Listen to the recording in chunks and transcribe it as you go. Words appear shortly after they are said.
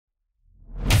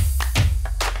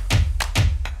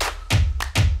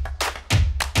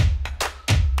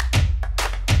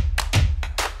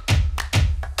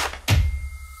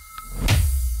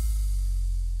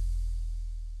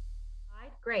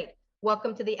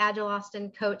Welcome to the Agile Austin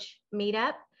Coach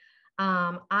Meetup.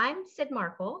 I'm Sid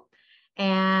Markle,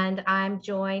 and I'm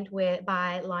joined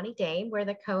by Lonnie Dame. We're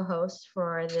the co-hosts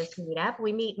for this meetup.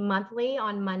 We meet monthly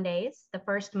on Mondays, the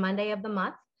first Monday of the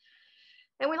month.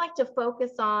 And we like to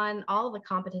focus on all the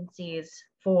competencies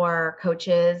for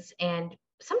coaches and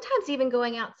sometimes even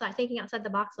going outside, thinking outside the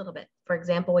box a little bit. For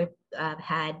example, we've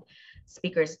had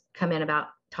speakers come in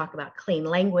talk about clean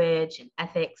language and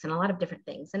ethics and a lot of different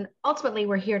things. And ultimately,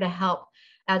 we're here to help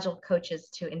Agile coaches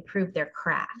to improve their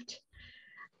craft.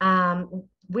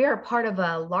 We are part of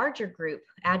a larger group,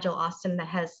 Agile Austin, that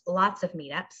has lots of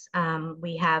meetups.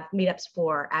 We have meetups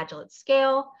for Agile at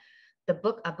Scale, a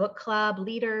book club,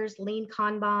 leaders, lean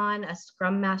Kanban, a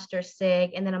Scrum Master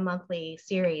SIG, and then a monthly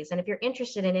series. And if you're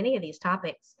interested in any of these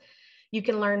topics, you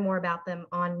can learn more about them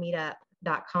on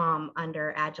meetup.com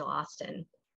under Agile Austin.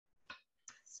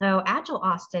 So Agile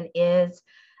Austin is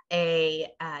a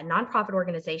nonprofit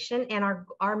organization, and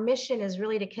our mission is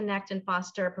really to connect and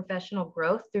foster professional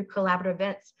growth through collaborative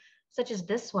events such as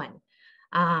this one.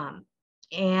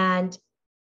 And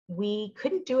we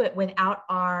couldn't do it without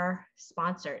our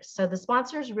sponsors. So the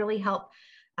sponsors really help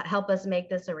us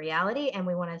make this a reality, and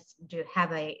we want to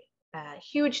have a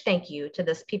huge thank you to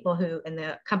those people and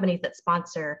the companies that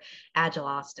sponsor Agile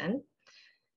Austin.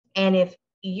 And if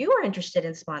you are interested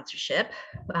in sponsorship,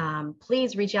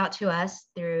 please reach out to us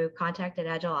through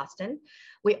contact@Agile Austin.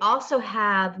 We also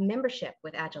have membership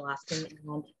with Agile Austin,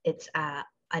 and it's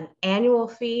an annual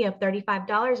fee of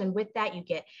 $35. And with that, you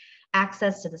get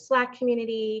access to the Slack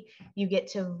community, you get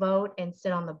to vote and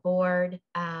sit on the board,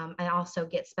 and also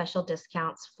get special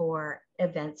discounts for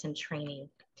events and training.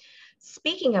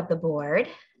 Speaking of the board,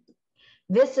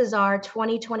 this is our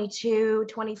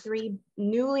 2022-23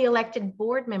 newly elected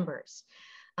board members.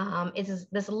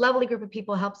 This lovely group of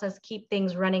people helps us keep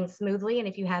things running smoothly. And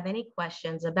if you have any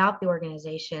questions about the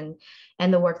organization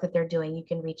and the work that they're doing, you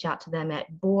can reach out to them at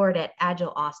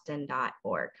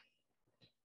board@agileaustin.org.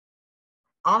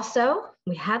 Also,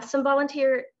 we have some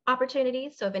volunteer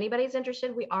opportunities. So if anybody's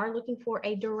interested, we are looking for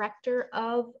a director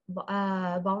of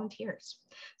volunteers.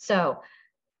 So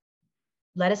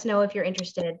let us know if you're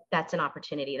interested. That's an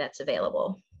opportunity that's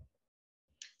available.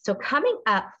 So coming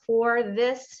up for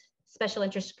this special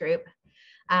interest group,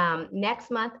 next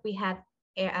month we have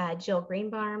Jill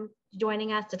Greenbaum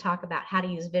joining us to talk about how to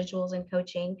use visuals in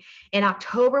coaching. In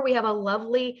October, we have a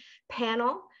lovely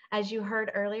panel, as you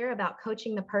heard earlier, about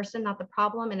coaching the person, not the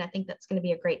problem. And I think that's going to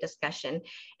be a great discussion.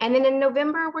 And then in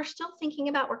November, we're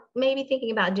maybe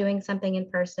thinking about doing something in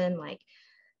person, like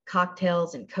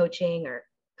cocktails and coaching, or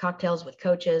cocktails with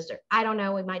coaches, or I don't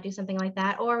know, we might do something like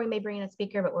that, or we may bring in a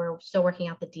speaker, but we're still working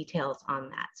out the details on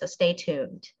that. So stay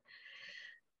tuned.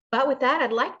 But with that,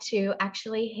 I'd like to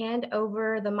actually hand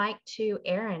over the mic to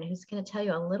Erin, who's going to tell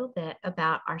you a little bit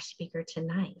about our speaker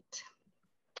tonight.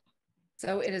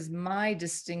 So it is my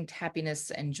distinct happiness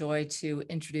and joy to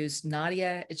introduce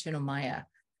Nadya Ichinomiya.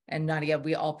 And Nadya,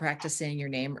 we all practiced saying your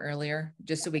name earlier,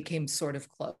 just so we came sort of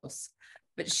close.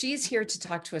 But she's here to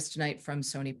talk to us tonight from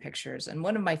Sony Pictures. And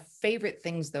one of my favorite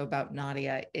things, though, about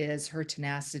Nadya is her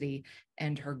tenacity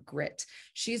and her grit.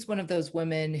 She's one of those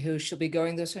women who she'll be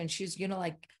going this way, and she's,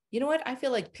 like, you know what? I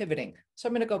feel like pivoting, so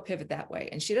I'm going to go pivot that way.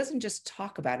 And she doesn't just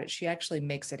talk about it. She actually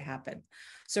makes it happen.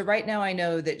 So right now I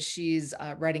know that she's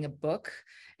writing a book.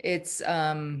 It's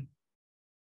got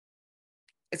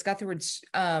the words,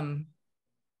 Nadya,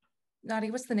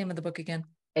 what's the name of the book again?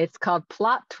 It's called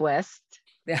Plot Twist,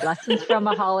 Lessons from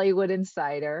a Hollywood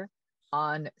Insider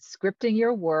on Scripting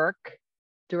Your Work,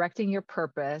 Directing Your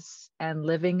Purpose, and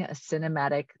Living a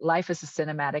Cinematic Life as a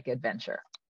Cinematic Adventure.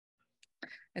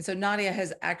 And so Nadya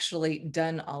has actually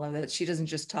done all of that. She doesn't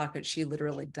just talk it, she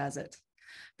literally does it.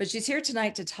 But she's here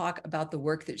tonight to talk about the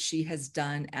work that she has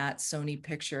done at Sony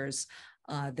Pictures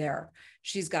there.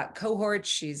 She's got cohorts,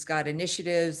 she's got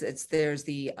initiatives. There's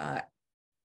the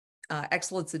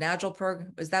Excellence in Agile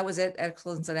program. Was it?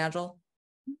 Excellence in Agile?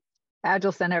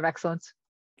 Agile Center of Excellence.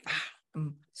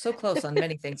 I'm so close on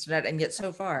many things, and yet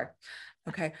so far.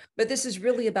 Okay, but this is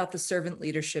really about the servant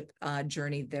leadership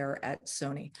journey there at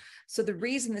Sony. So the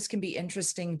reason this can be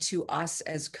interesting to us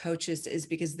as coaches is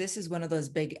because this is one of those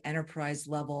big enterprise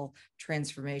level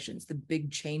transformations, the big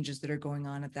changes that are going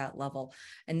on at that level.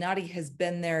 And Nadya has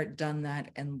been there, done that,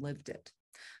 and lived it.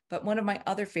 But one of my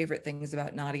other favorite things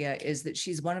about Nadya is that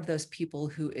she's one of those people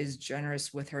who is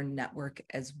generous with her network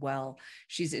as well.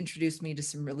 She's introduced me to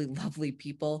some really lovely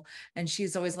people, and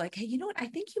she's always like, hey, you know what? I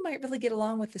think you might really get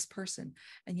along with this person.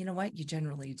 And you know what? You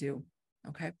generally do.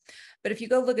 Okay. But if you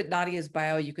go look at Nadya's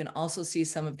bio, you can also see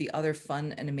some of the other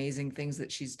fun and amazing things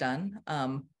that she's done.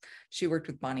 She worked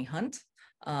with Bonnie Hunt.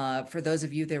 For those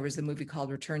of you, there was a movie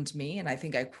called Return to Me, and I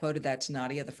think I quoted that to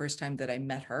Nadya the first time that I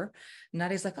met her.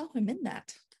 Nadya's like, "Oh, I'm in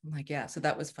that." I'm like, "Yeah," so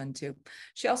that was fun too.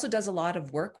 She also does a lot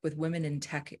of work with women in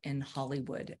tech in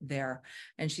Hollywood there,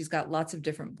 and she's got lots of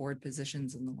different board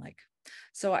positions and the like.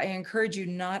 So I encourage you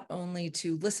not only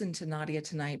to listen to Nadya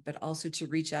tonight, but also to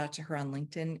reach out to her on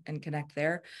LinkedIn and connect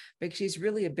there, because she's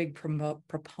really a big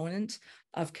proponent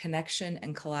of connection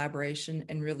and collaboration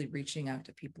and really reaching out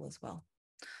to people as well.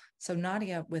 So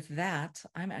Nadya, with that,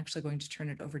 I'm actually going to turn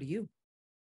it over to you.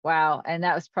 Wow. And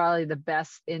that was probably the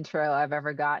best intro I've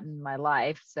ever gotten in my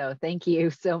life. So thank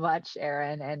you so much,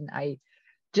 Erin. And I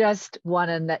just want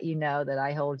to let you know that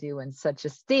I hold you in such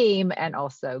esteem and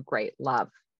also great love.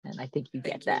 And I think you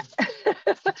get that.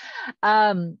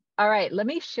 All right, let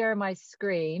me share my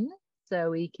screen so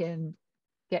we can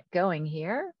get going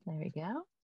here. There we go.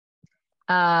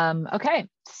 Okay,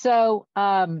 so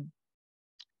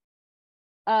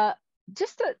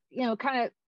just to, kind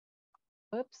of,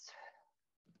 whoops.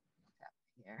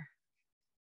 Here.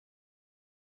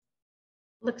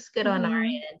 Looks good on our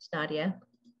end, Nadya.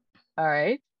 All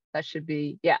right, that should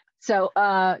be, yeah. So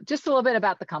just a little bit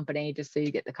about the company, just so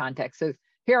you get the context. So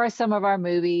here are some of our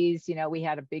movies. We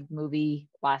had a big movie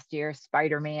last year,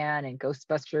 Spider-Man and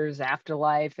Ghostbusters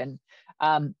Afterlife. And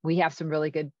we have some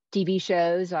really good TV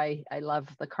shows. I love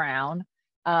The Crown,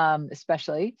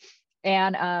 especially.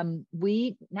 And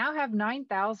we now have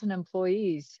 9,000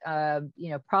 employees,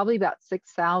 probably about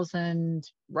 6,000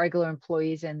 regular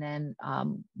employees. And then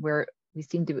we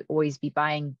seem to always be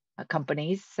buying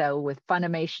companies. So with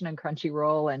Funimation and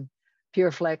Crunchyroll and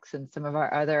PureFlix and some of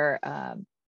our other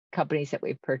companies that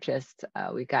we've purchased,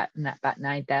 we got about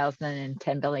 9,000 and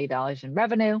 $10 billion in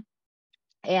revenue.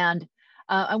 And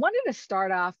I wanted to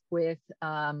start off with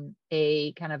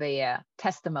a kind of a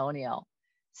testimonial.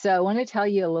 So I want to tell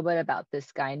you a little bit about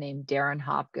this guy named Darren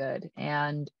Hopgood.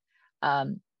 And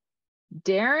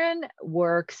Darren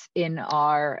works in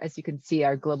our, as you can see,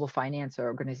 our global finance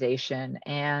organization.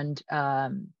 And,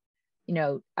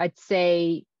 I'd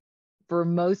say for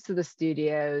most of the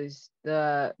studios,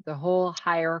 the whole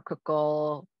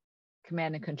hierarchical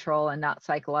command and control and not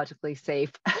psychologically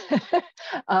safe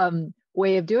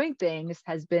way of doing things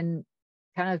has been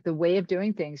kind of the way of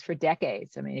doing things for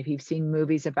decades. I mean, if you've seen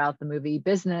movies about the movie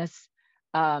business,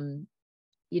 the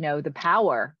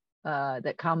power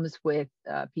that comes with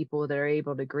people that are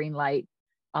able to greenlight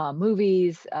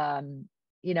movies,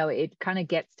 it kind of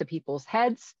gets to people's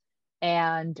heads.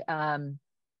 And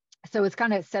so it's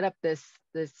kind of set up this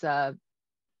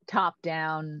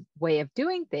top-down way of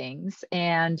doing things.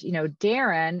 And,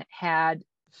 Darren had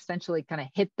essentially kind of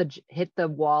hit the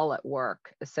wall at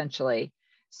work, essentially.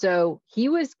 So he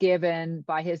was given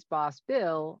by his boss,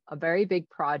 Bill, a very big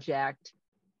project.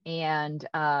 And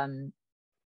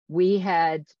we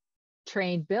had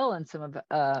trained Bill and some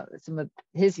of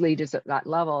his leaders at that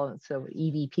level, so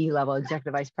EVP level,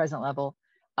 executive vice president level,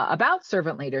 about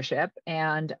servant leadership,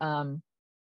 and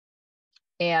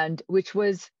which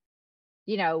was,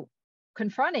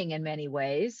 confronting in many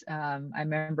ways. I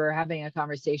remember having a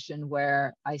conversation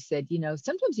where I said,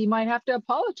 sometimes you might have to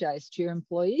apologize to your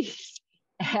employees.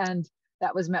 And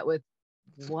that was met with,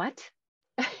 what?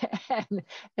 and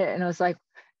I was like,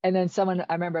 and then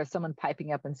I remember someone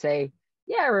piping up and say,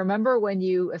 yeah, remember when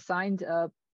you assigned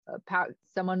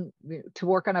someone to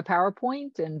work on a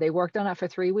PowerPoint and they worked on it for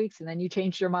 3 weeks and then you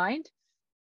changed your mind?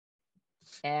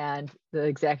 And the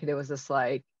executive was just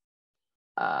like,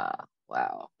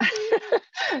 wow.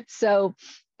 So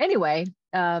anyway,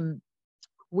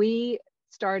 we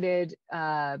started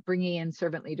bringing in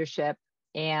servant leadership,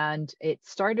 and it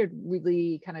started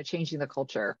really kind of changing the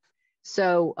culture.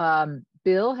 So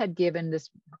Bill had given this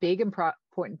big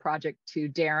important project to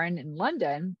Darren in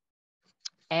London,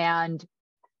 and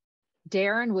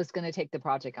Darren was going to take the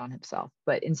project on himself.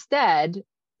 But instead,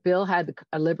 Bill had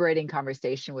a liberating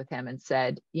conversation with him and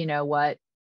said, you know what?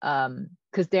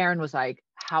 Because Darren was like,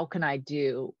 how can I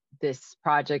do this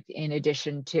project in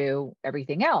addition to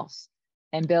everything else?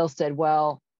 And Bill said,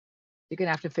 well, you're going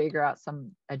to have to figure out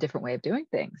a different way of doing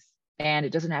things. And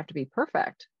it doesn't have to be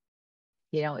perfect.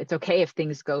 It's okay if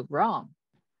things go wrong,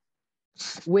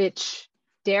 which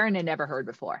Darren had never heard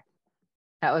before.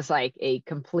 That was like a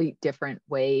complete different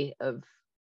way of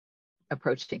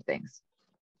approaching things.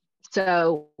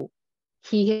 So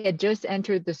he had just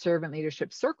entered the Servant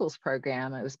Leadership Circles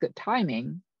program. It was good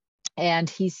timing. And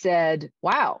he said,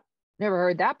 wow, never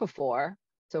heard that before.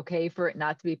 It's okay for it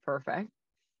not to be perfect.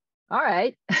 All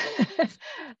right.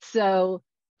 So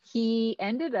he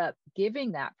ended up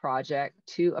giving that project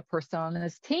to a person on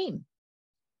his team.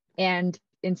 And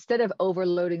instead of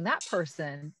overloading that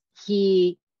person,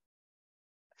 he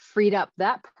freed up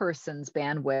that person's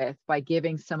bandwidth by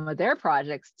giving some of their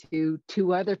projects to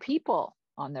 2 other people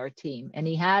on their team. And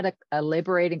he had a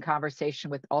liberating conversation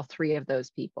with all 3 of those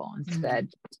people and said,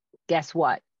 guess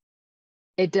what?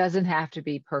 It doesn't have to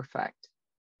be perfect.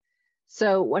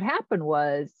 So what happened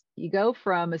was you go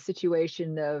from a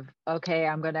situation of, okay,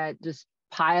 I'm going to just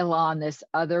pile on this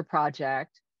other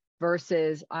project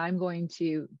versus I'm going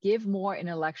to give more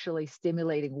intellectually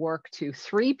stimulating work to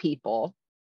 3 people,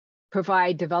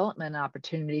 provide development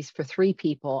opportunities for 3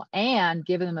 people, and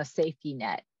give them a safety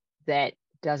net that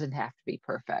doesn't have to be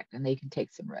perfect and they can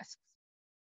take some risks.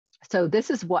 So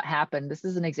this is what happened. This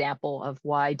is an example of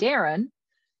why Darren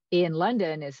in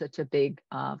London is such a big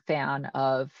fan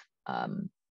of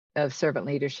servant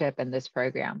leadership and this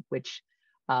program, which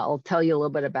I'll tell you a little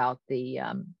bit about the,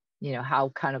 how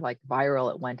kind of like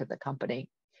viral it went at the company.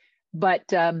 But,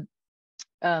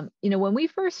 when we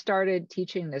first started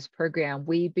teaching this program,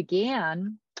 we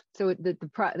began, so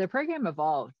the program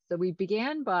evolved. So we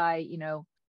began by,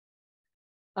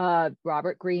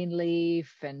 Robert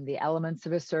Greenleaf and the elements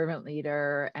of a servant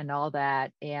leader and all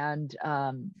that. And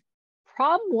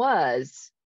problem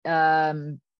was,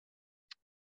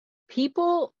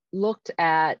 people looked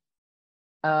at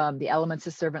the elements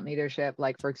of servant leadership,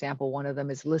 like, for example, one of them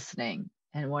is listening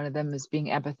and one of them is being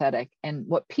empathetic. And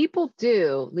what people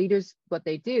do, leaders, what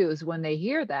they do is when they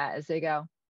hear that is they go,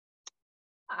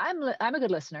 I'm a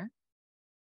good listener.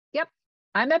 Yep,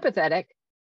 I'm empathetic.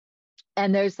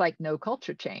 And there's like no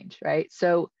culture change, right?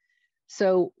 So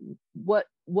what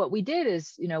we did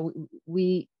is,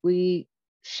 we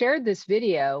shared this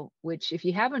video, which if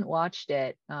you haven't watched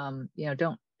it,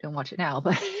 don't watch it now,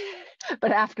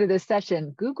 but after this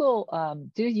session, Google,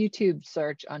 do a YouTube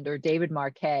search under David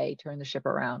Marquet, Turn the Ship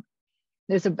Around.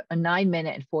 There's a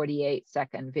 9-minute and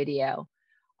 48-second video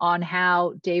on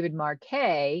how David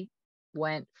Marquet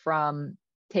went from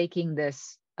taking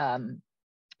this,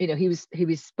 he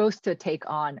was supposed to take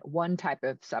on one type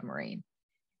of submarine.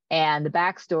 And the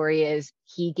backstory is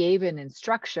he gave an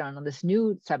instruction on this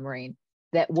new submarine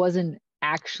that wasn't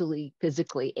actually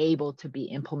physically able to be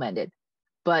implemented.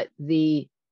 But the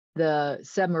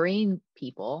submarine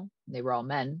people, they were all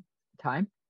men at the time,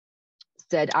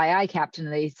 said, aye, aye, Captain.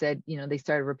 And they said, they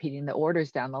started repeating the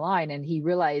orders down the line. And he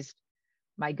realized,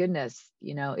 my goodness,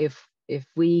 if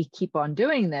we keep on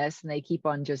doing this and they keep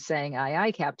on just saying, aye,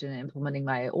 aye, Captain, and implementing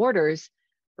my orders,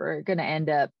 we're going to end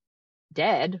up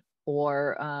dead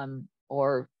or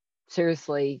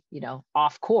seriously,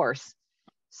 off course.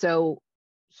 So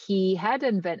he had to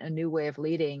invent a new way of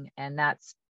leading. And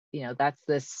that's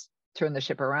this turn the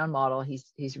ship around model.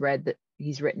 He's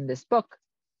written this book,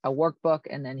 a workbook,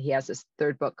 and then he has this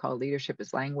 3rd book called Leadership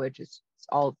as Language. It's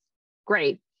all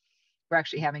great. We're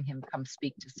actually having him come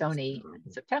speak to Sony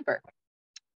in September.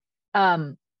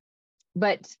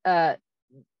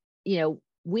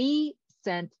 We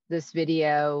sent this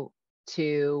video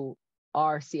to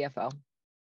our CFO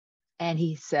and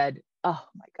he said, oh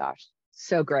my gosh,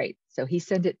 so great. So he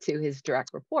sent it to his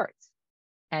direct reports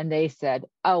and they said,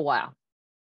 oh, wow,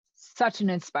 such an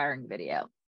inspiring video.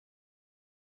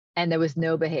 And there was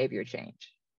no behavior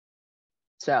change.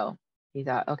 So he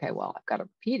thought, okay, well, I've got to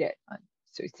repeat it.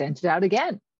 So he sent it out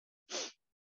again.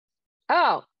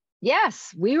 Oh,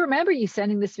 yes, we remember you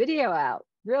sending this video out.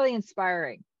 Really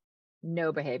inspiring.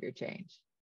 No behavior change.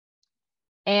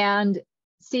 And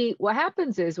see, what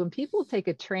happens is when people take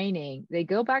a training, they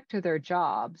go back to their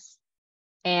jobs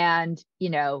and,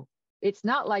 it's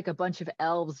not like a bunch of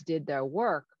elves did their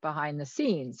work behind the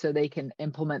scenes so they can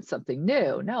implement something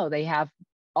new. No, they have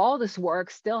all this work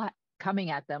still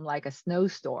coming at them like a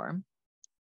snowstorm.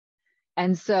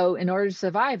 And so in order to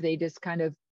survive, they just kind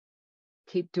of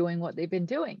keep doing what they've been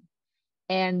doing.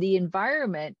 And the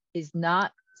environment is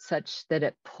not such that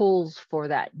it pulls for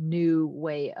that new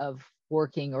way of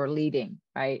working or leading,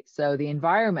 right? So the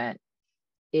environment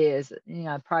is,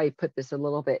 I probably put this a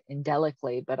little bit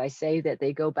indelicately, but I say that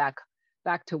they go back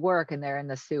to work and they're in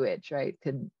the sewage, right?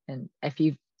 And if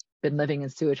you've been living in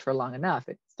sewage for long enough,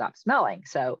 it stops smelling.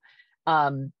 So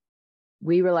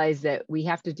we realize that we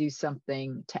have to do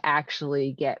something to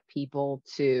actually get people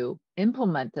to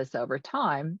implement this over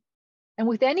time. And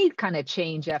with any kind of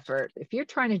change effort, if you're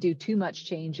trying to do too much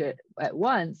change at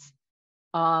once,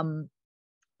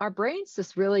 our brains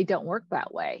just really don't work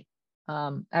that way.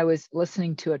 I was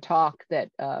listening to a talk that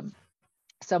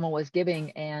someone was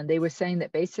giving, and they were saying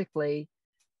that basically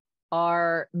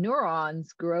our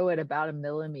neurons grow at about 1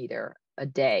 millimeter a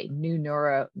day, new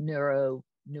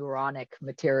neuronic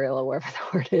material, or whatever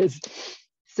the word is.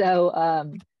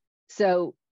 So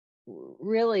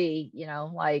really,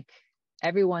 like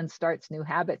everyone starts new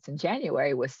habits in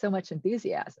January with so much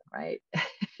enthusiasm, right?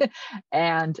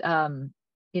 And,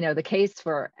 the case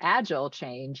for agile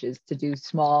change is to do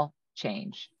small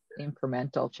change,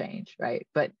 incremental change, right?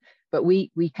 But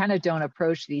we kind of don't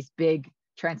approach these big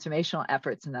transformational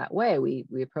efforts in that way. We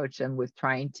approach them with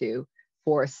trying to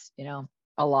force,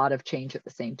 a lot of change at the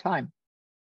same time.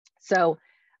 So,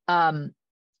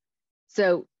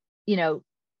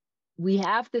 we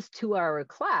have this 2-hour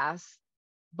class,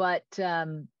 but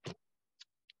the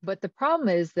problem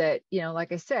is that,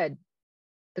 like I said,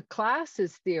 the class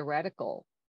is theoretical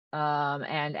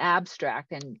and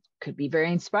abstract and could be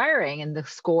very inspiring. And the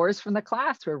scores from the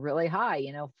class were really high,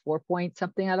 4 point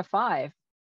something out of 5.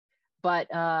 But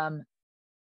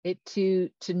to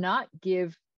not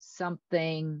give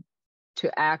something to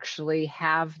actually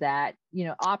have that,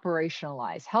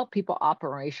 operationalize, help people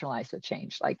operationalize the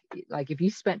change. Like if you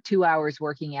spent 2 hours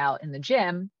working out in the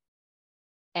gym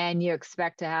and you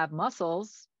expect to have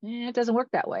muscles, it doesn't work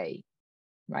that way,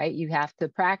 right? You have to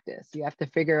practice. You have to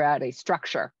figure out a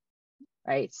structure,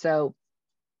 right? So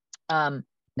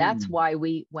that's why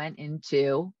we went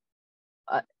into,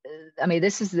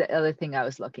 this is the other thing I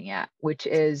was looking at, which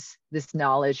is this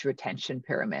knowledge retention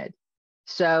pyramid.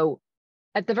 So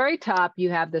at the very top, you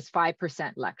have this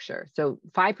 5% lecture. So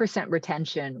 5%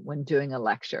 retention when doing a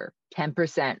lecture,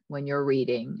 10% when you're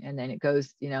reading, and then it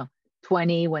goes,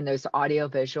 20 when there's audio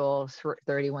visual,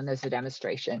 30 when there's a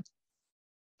demonstration.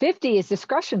 50 is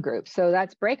discussion groups. So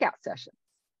that's breakout sessions.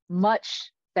 Much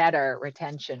better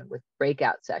retention with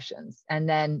breakout sessions. And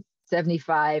then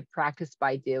 75 practice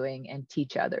by doing and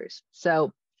teach others.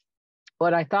 So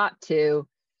what I thought to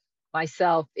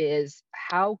myself is,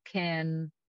 how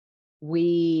can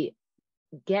we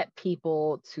get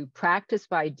people to practice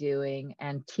by doing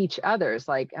and teach others?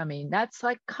 That's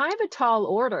like kind of a tall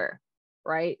order,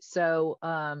 right? So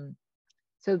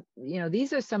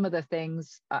these are some of the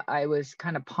things I was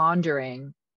kind of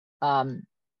pondering in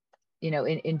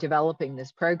developing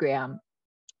this program.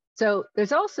 So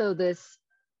there's also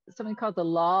something called the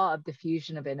law of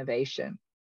diffusion of innovation.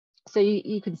 So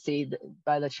you can see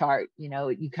by the chart,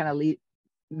 you kind of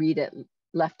read it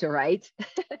left to right.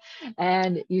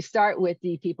 And you start with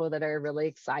the people that are really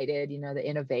excited, the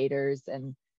innovators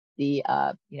and the,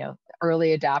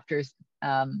 early adopters.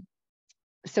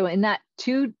 So in that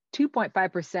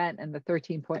 2.5% and the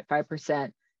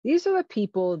 13.5%, these are the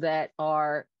people that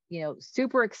are,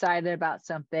 super excited about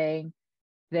something.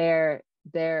 They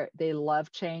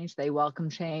love change, they welcome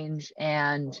change.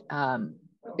 And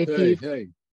if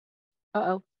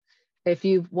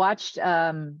you've watched,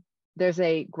 there's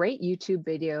a great YouTube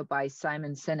video by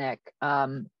Simon Sinek.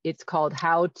 It's called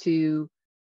How to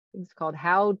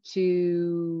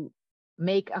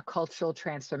Make a Cultural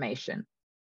Transformation.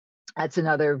 That's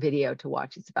another video to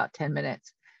watch. It's about 10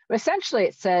 minutes. But essentially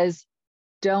it says,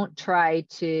 don't try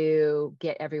to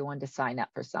get everyone to sign up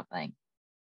for something.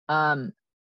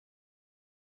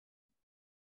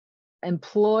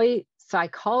 Employ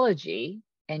psychology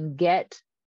and get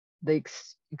the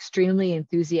extremely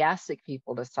enthusiastic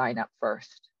people to sign up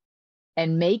first,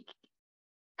 and make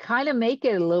it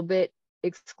a little bit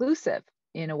exclusive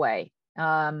in a way.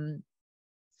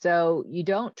 So you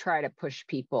don't try to push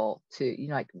people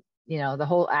to, the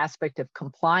whole aspect of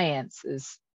compliance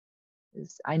is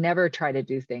I never try to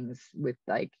do things with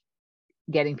like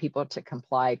getting people to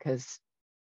comply, because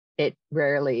it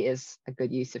rarely is a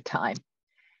good use of time.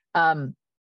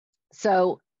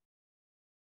 So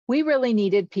we really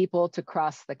needed people to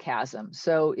cross the chasm.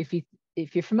 So if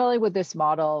you're familiar with this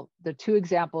model, the two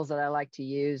examples that I like to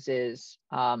use is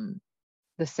the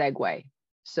Segway.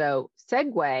 So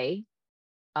Segway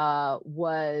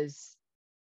was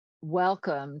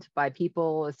welcomed by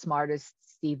people as smart as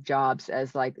Steve Jobs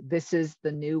as like, this is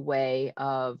the new way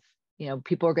of,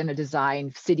 people are going to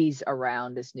design cities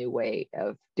around this new way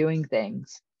of doing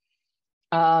things.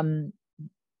 Well,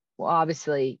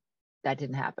 obviously that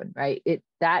didn't happen, right?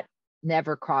 That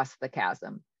never crossed the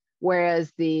chasm.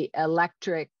 Whereas the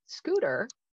electric scooter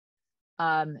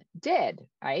did,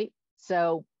 right?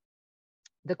 So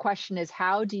the question is,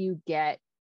 how do you get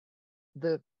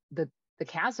the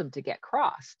chasm to get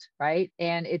crossed, right?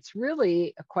 And it's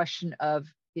really a question of,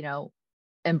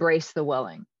 embrace the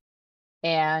willing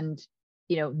and,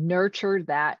 nurture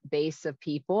that base of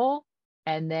people.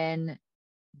 And then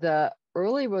the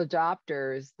early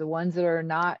adopters, the ones that are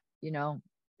not,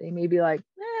 they may be like,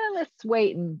 let's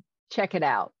wait and check it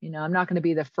out. I'm not going to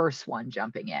be the first one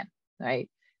jumping in, right?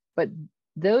 But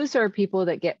those are people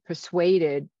that get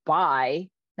persuaded by,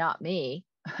 not me,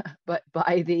 but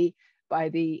by the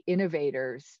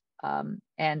innovators.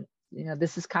 And,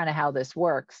 this is kind of how this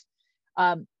works.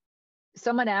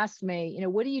 Someone asked me,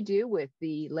 what do you do with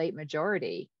the late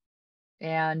majority?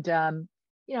 And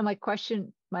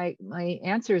my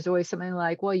answer is always something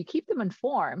like, well, you keep them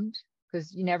informed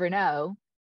because you never know,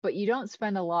 but you don't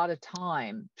spend a lot of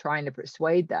time trying to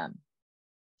persuade them.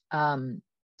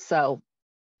 So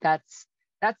that's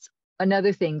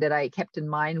another thing that I kept in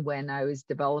mind when I was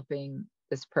developing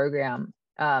this program.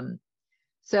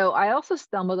 So I also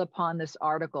stumbled upon this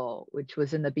article, which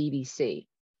was in the BBC,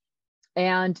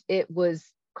 and it was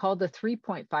called the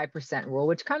 3.5% rule,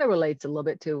 which kind of relates a little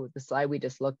bit to the slide we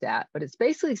just looked at, but it's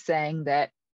basically saying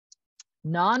that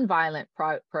nonviolent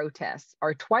protests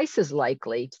are twice as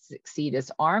likely to succeed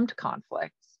as armed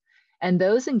conflicts, and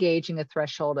those engaging a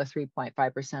threshold of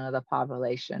 3.5% of the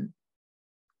population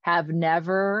have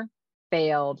never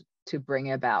failed to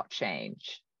bring about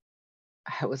change.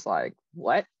 I was like,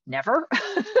 what? Never?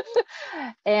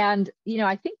 And,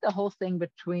 I think the whole thing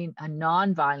between a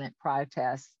nonviolent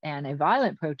protest and a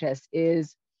violent protest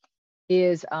is,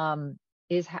 if you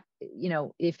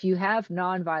have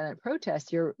nonviolent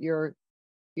protests, you're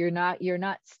not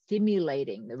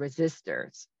stimulating the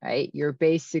resistors, right? You're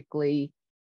basically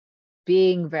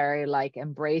being very like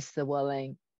embrace the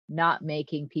willing, not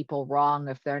making people wrong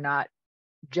if they're not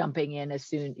jumping in as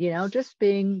soon, just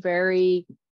being very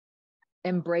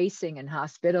embracing and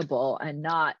hospitable and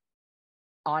not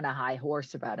on a high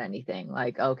horse about anything.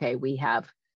 Like, okay, we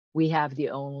have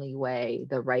the only way,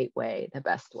 the right way, the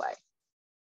best way.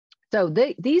 So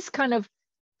these kind of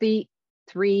the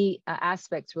three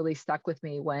aspects really stuck with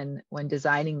me when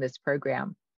designing this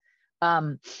program.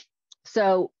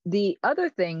 So the other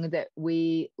thing that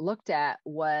we looked at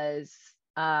was,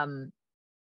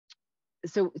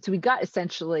 so we got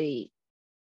essentially,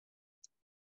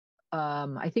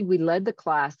 I think we led the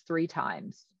class 3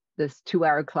 times, this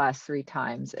 2-hour class 3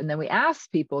 times. And then we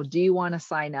asked people, do you want to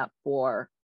sign up for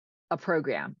a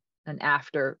program? And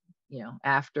after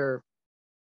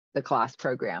the class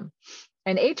program.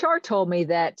 And HR told me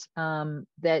that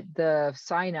that the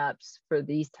signups for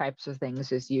these types of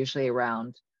things is usually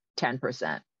around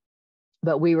 10%,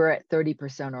 but we were at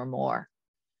 30% or more.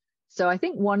 So I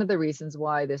think one of the reasons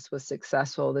why this is a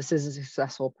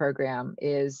successful program,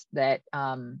 is that,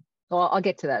 well, I'll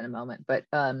get to that in a moment, but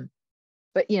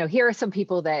here are some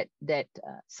people that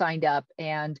signed up,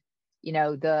 and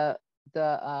the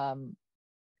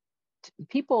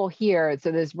people here.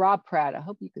 So there's Rob Pratt. I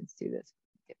hope you can see this.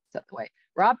 Get this out the way.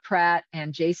 Rob Pratt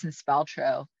and Jason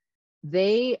Spaltro.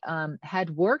 They had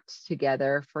worked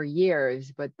together for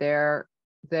years, but their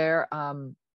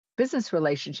business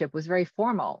relationship was very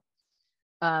formal.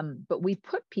 But we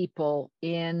put people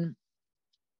in,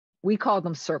 we call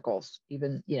them circles,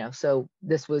 even, so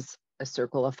this was a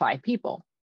circle of 5 people.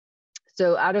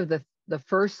 So out of the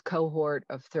first cohort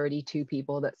of 32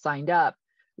 people that signed up,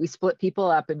 we split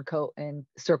people up in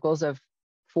circles of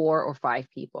 4 or 5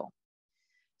 people.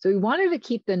 So we wanted to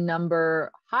keep the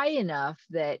number high enough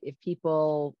that if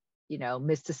people,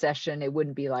 missed a session, it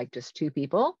wouldn't be like just 2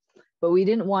 people. But we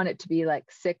didn't want it to be like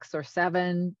 6 or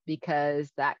 7,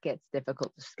 because that gets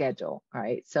difficult to schedule,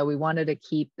 right? So we wanted to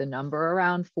keep the number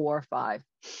around 4 or 5.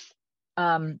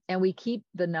 And we keep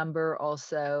the number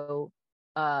also,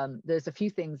 there's a few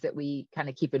things that we kind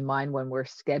of keep in mind when we're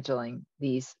scheduling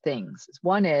these things.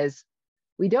 One is,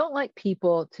 we don't like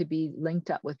people to be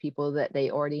linked up with people that they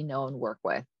already know and work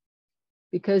with,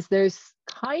 because there's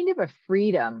kind of a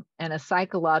freedom and a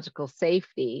psychological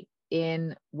safety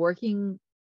in working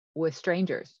with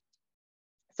strangers.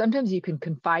 Sometimes you can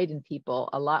confide in people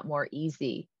a lot more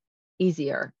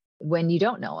easier when you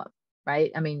don't know them,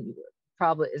 right? I mean,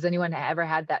 probably, has anyone ever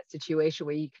had that situation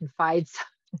where you confide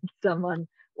someone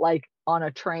like on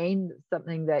a train,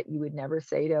 something that you would never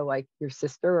say to like your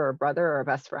sister or a brother or a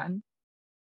best friend,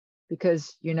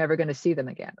 because you're never going to see them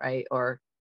again, right? Or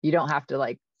you don't have to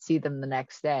like see them the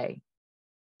next day.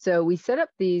 So we set up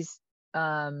these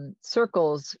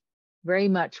circles very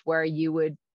much where you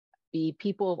would be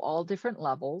people of all different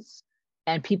levels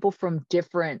and people from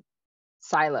different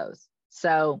silos.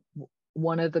 So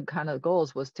one of the kind of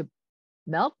goals was to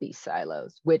melt these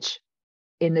silos, which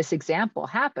in this example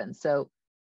happened. So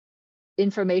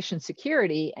information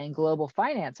security and global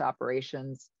finance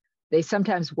operations, they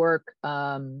sometimes work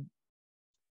not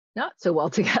so well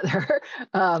together,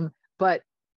 but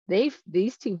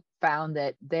these two found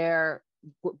that their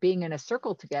being in a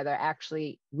circle together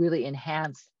actually really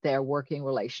enhanced their working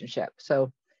relationship.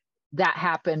 So that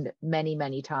happened many,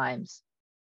 many times.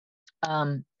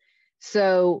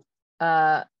 So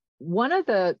one of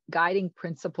the guiding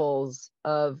principles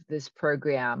of this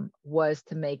program was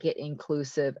to make it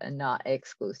inclusive and not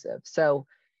exclusive. So,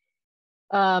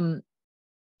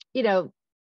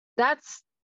 that's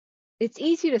it's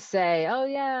easy to say, oh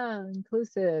yeah,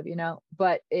 inclusive,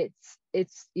 but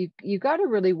you got to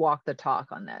really walk the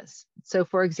talk on this. So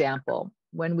for example,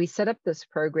 when we set up this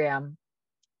program,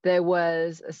 there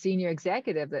was a senior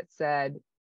executive that said,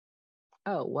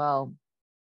 oh, well,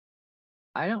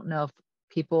 I don't know if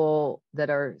people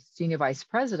that are senior vice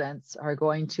presidents are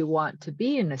going to want to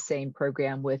be in the same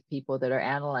program with people that are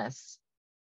analysts.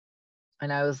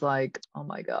 And I was like, oh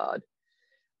my God,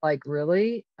 like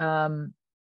really?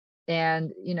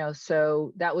 And,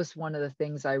 so that was one of the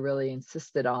things I really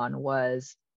insisted on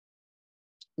was,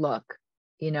 look,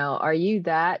 are you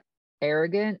that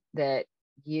arrogant that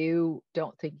you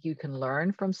don't think you can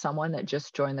learn from someone that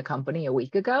just joined the company a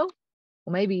week ago?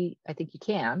 Well, maybe I think you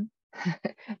can.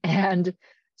 And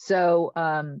so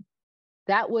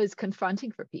that was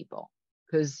confronting for people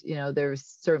because, there's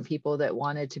certain people that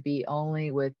wanted to be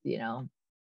only with,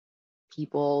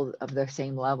 people of their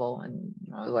same level. And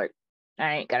I was like, that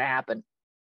ain't gonna happen.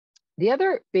 The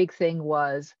other big thing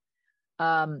was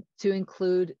to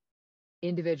include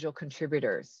individual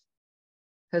contributors.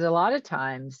 Because a lot of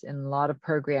times in a lot of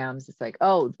programs, it's like,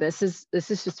 oh, this is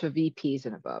just for VPs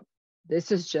and above.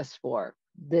 This is just for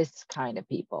this kind of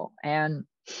people. And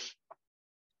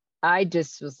I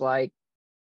just was like,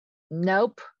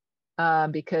 nope.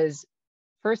 Because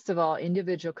first of all,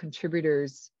 individual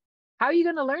contributors, how are you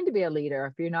going to learn to be a leader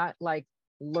if you're not like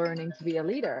learning to be a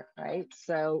leader, right?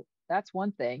 So that's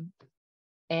one thing.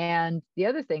 And the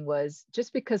other thing was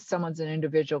just because someone's an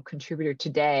individual contributor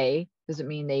today doesn't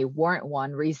mean they weren't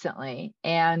one recently.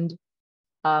 And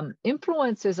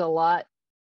influence is a lot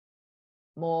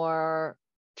more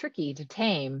tricky to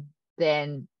tame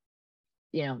than,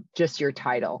 just your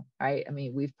title, right? I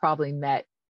mean, we've probably met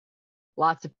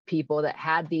lots of people that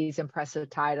had these impressive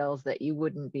titles that you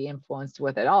wouldn't be influenced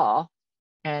with at all.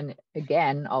 And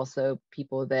again, also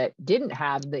people that didn't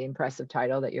have the impressive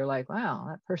title that you're like, wow,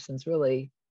 that person's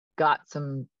really got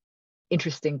some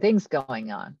interesting things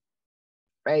going on,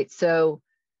 right? So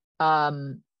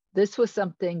this was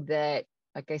something that,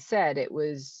 like I said, it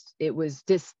was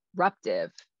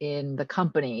disruptive in the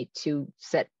company to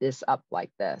set this up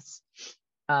like this.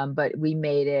 But we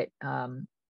made it,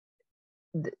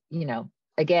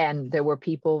 again, there were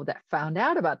people that found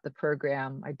out about the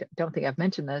program. I don't think I've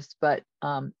mentioned this, but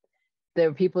there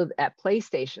were people at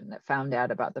PlayStation that found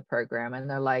out about the program and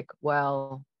they're like,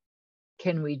 well,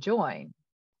 can we join?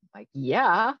 Like,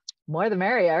 yeah, more the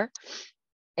merrier.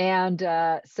 And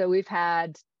so we've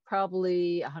had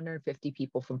probably 150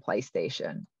 people from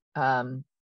PlayStation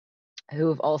who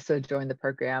have also joined the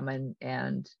program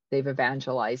and they've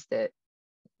evangelized it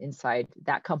inside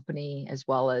that company, as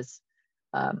well as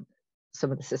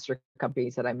some of the sister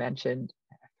companies that I mentioned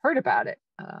heard about it.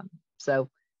 So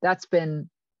that's been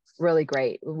really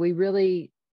great. We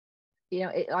really,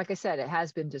 like I said, it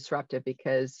has been disruptive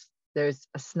because there's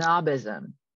a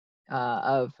snobism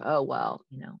of, oh, well,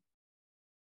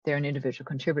 they're an individual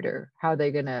contributor. How are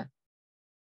they going to,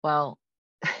 well,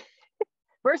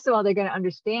 first of all, they're going to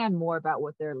understand more about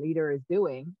what their leader is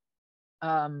doing.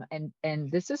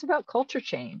 And this is about culture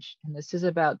change, and this is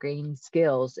about gaining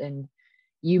skills. And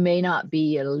you may not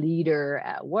be a leader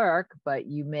at work, but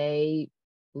you may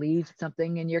lead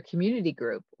something in your community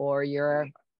group or your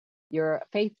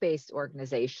faith-based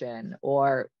organization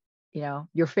or,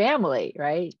 your family,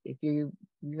 right? If you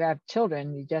have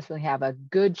children, you definitely have a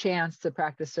good chance to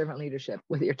practice servant leadership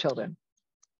with your children.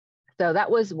 So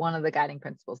that was one of the guiding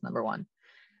principles, number one.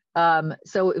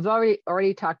 So we've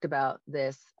already talked about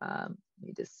this. Let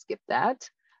me just skip that.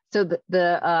 So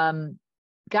the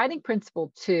guiding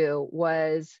principle 2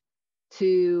 was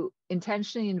to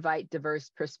intentionally invite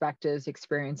diverse perspectives,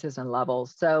 experiences, and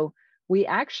levels. So we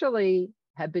actually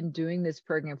have been doing this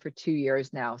program for 2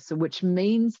 years now, so which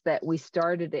means that we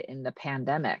started it in the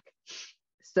pandemic.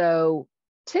 So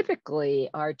typically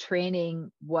our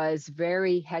training was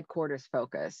very headquarters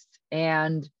focused,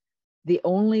 and the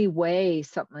only way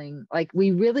something like,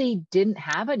 we really didn't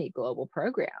have any global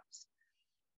programs.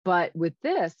 But with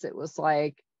this, it was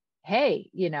like, hey,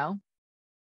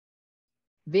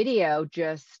 video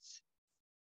just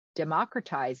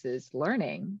democratizes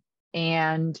learning.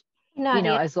 And,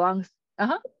 Nadya, as long as,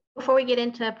 before we get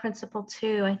into principle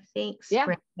 2, I think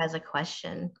Spring has a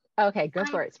question. Okay, go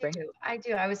for it, Spring. I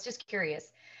do. I was just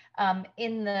curious.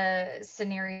 In the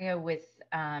scenario with,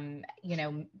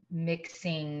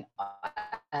 mixing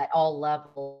at all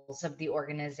levels of the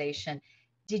organization,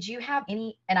 did you have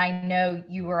any, and I know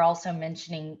you were also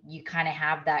mentioning you kind of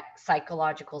have that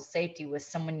psychological safety with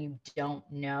someone you don't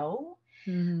know,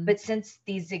 but since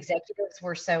these executives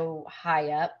were so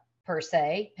high up per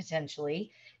se,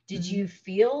 potentially, did you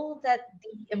feel that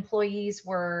the employees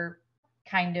were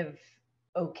kind of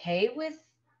okay with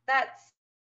that?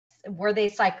 Were they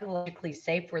psychologically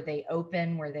safe? Were they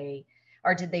open?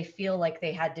 Or did they feel like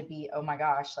they had to be, oh my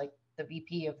gosh, like the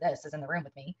VP of this is in the room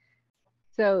with me?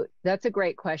 So that's a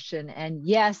great question. And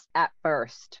yes, at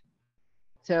first.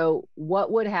 So what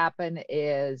would happen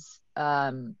is,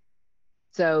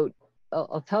 so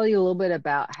I'll tell you a little bit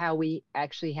about how we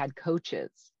actually had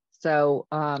coaches. So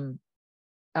part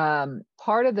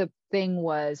of the thing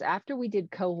was, after we did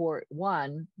cohort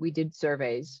 1, we did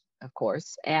surveys, of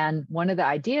course. And one of the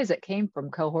ideas that came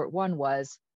from cohort 1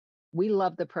 was, we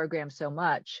love the program so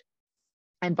much.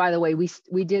 And by the way, we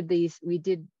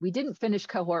didn't finish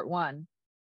cohort 1.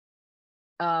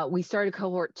 We started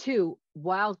cohort 2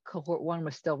 while cohort 1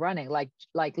 was still running, like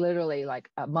literally like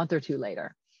a month or 2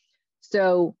 later.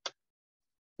 So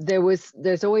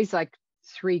there's always like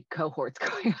 3 cohorts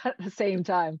going on at the same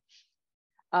time.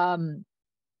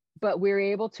 But we were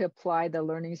able to apply the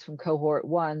learnings from cohort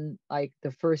 1, like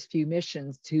the first few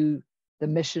missions, to the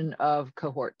mission of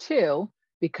cohort 2,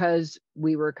 because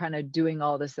we were kind of doing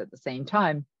all this at the same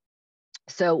time.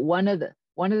 So one of the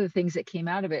things that came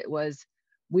out of it was,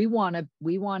 we want to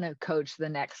coach the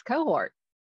next cohort.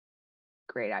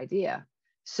 Great idea.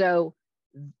 So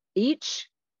each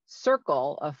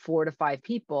circle of 4 to 5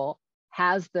 people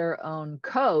has their own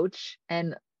coach,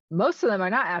 and most of them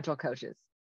are not Agile coaches.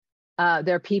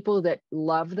 They're people that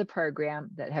love the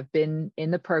program, that have been in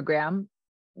the program.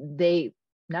 None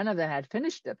of them had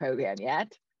finished the program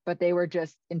yet, but they were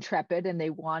just intrepid and they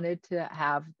wanted to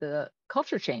have the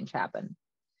culture change happen.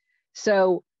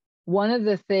 So one of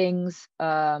the things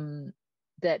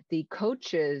that the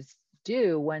coaches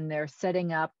do when they're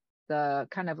setting up the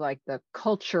kind of like the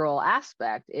cultural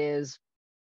aspect is,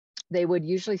 they would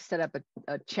usually set up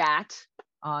a chat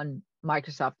on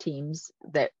Microsoft Teams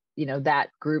that, you know,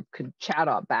 that group could chat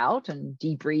about and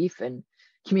debrief and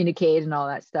communicate and all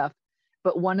that stuff.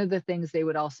 But one of the things they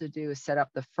would also do is set up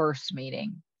the first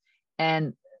meeting.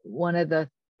 And one of the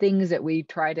things that we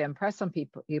try to impress on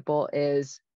people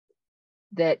is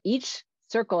that each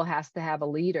circle has to have a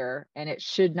leader, and it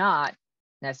should not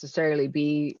necessarily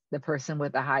be the person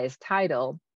with the highest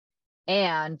title,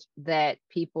 and that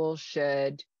people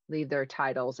should leave their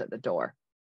titles at the door.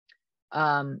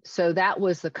 So that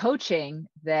was the coaching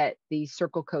that the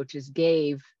circle coaches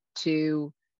gave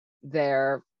to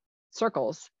their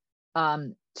circles,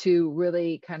 to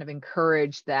really kind of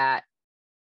encourage that,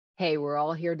 hey, we're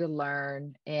all here to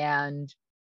learn. And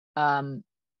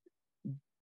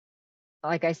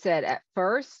like I said, at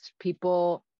first,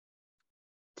 people,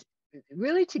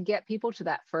 really to get people to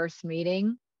that first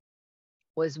meeting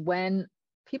was when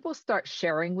people start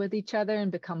sharing with each other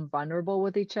and become vulnerable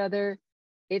with each other.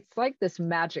 It's like this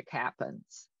magic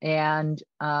happens. And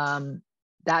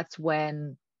that's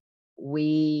when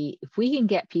if we can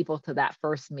get people to that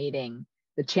first meeting,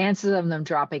 the chances of them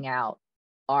dropping out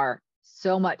are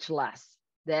so much less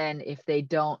than if they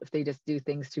just do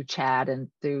things through chat and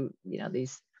through, you know,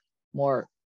 these more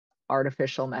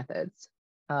artificial methods.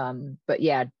 But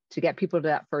yeah, to get people to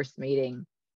that first meeting.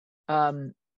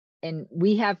 And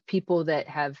we have people that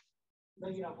have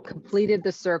completed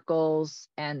the circles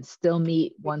and still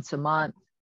meet once a month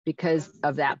because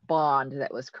of that bond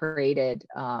that was created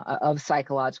of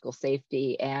psychological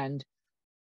safety and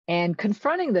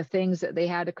confronting the things that they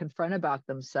had to confront about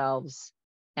themselves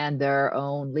and their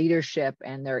own leadership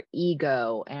and their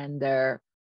ego and their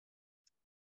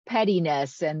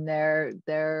pettiness and their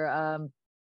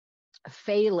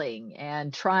failing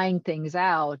and trying things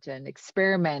out and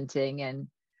experimenting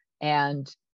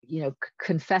and you know,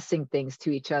 confessing things to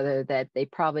each other that they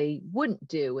probably wouldn't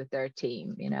do with their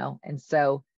team, you know. And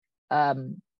so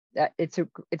it's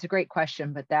a great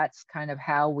question, but that's kind of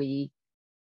how we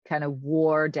kind of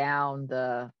wore down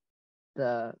the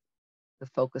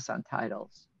focus on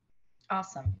titles.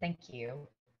 Awesome, thank you.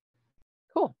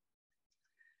 Cool.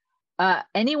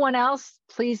 Anyone else,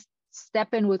 please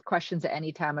step in with questions at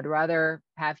any time. I'd rather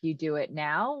have you do it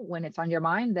now when it's on your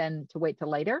mind than to wait till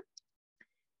later.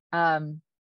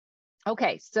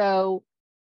 Okay, so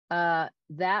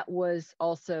that was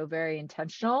also very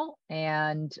intentional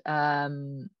and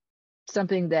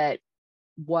something that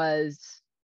was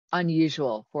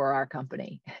unusual for our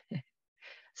company.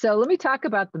 So let me talk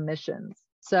about the missions.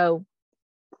 So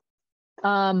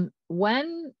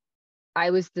when I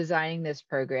was designing this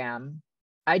program,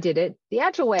 I did it the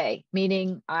Agile way,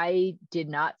 meaning I did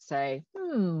not say,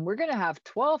 we're going to have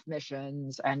 12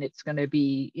 missions and it's going to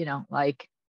be, you know, like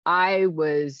I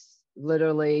was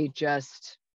literally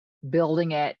just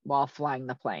building it while flying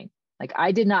the plane. Like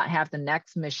I did not have the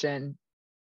next mission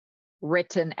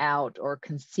written out or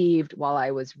conceived while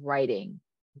I was writing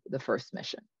the first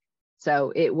mission.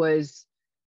 So it was,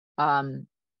 you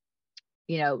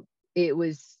know, there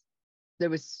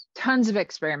was tons of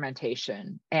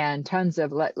experimentation and tons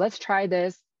of let's try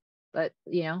this,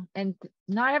 you know, and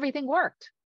not everything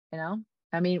worked, you know.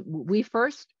 I mean,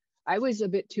 I was a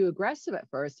bit too aggressive at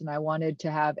first, and I wanted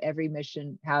to have every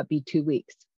mission be 2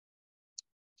 weeks.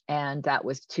 And that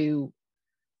was too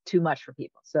much for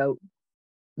people. So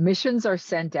missions are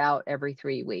sent out every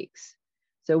 3 weeks.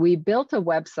 So we built a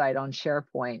website on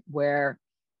SharePoint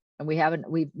and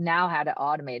we've now had it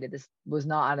automated. This was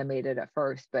not automated at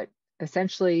first, but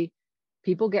essentially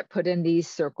people get put in these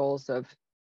circles of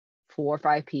 4 or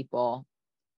 5 people,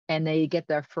 and they get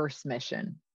their first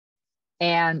mission.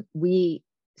 And we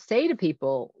say to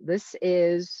people, this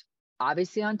is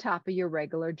obviously on top of your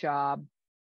regular job.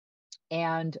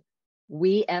 And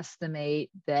we estimate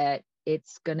that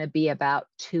it's going to be about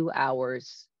 2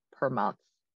 hours per month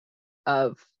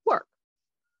of work.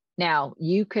 Now,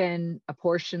 you can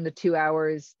apportion the 2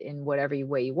 hours in whatever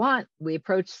way you want. We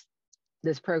approach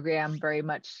this program very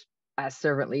much as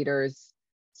servant leaders.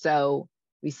 So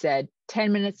we said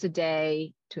 10 minutes a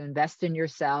day to invest in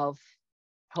yourself,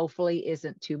 hopefully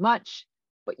isn't too much,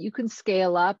 but you can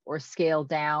scale up or scale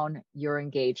down your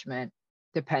engagement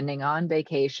depending on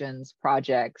vacations,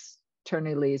 projects,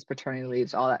 maternity leaves, paternity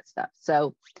leaves, all that stuff.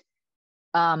 So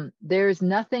there's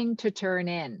nothing to turn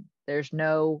in. There's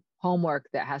no homework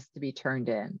that has to be turned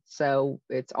in. So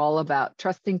it's all about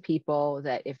trusting people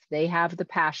that if they have the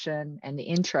passion and the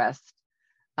interest,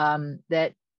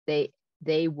 that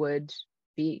they would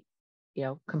be, you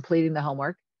know, completing the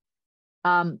homework.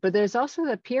 But there's also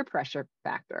the peer pressure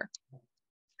factor.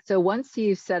 So once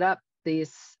you set up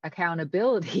this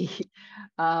accountability,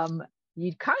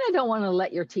 you kind of don't want to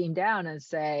let your team down and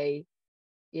say,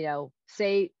 you know,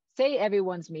 say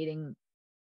everyone's meeting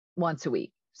once a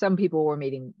week. Some people were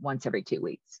meeting once every 2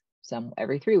 weeks, some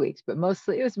every 3 weeks, but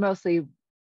it was mostly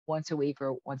once a week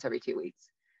or once every 2 weeks.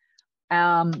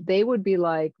 They would be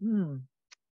like,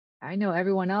 I know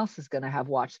everyone else is going to have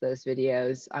watched those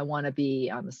videos. I want to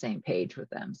be on the same page with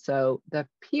them. So the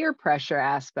peer pressure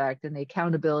aspect and the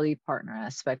accountability partner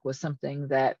aspect was something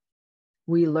that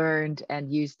we learned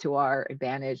and used to our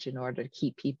advantage in order to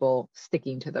keep people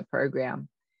sticking to the program.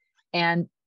 And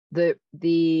the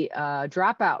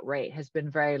dropout rate has been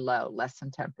very low, less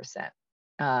than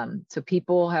 10%. So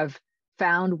people have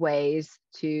found ways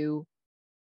to,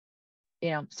 you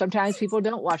know, sometimes people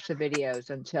don't watch the videos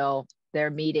until their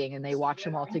meeting and they watch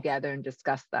them all together and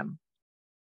discuss them.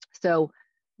 So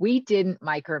we didn't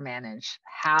micromanage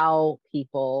how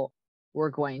people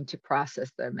were going to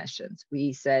process their missions.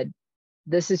 We said,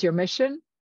 this is your mission.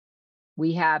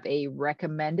 We have a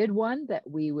recommended one that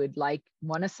we would like,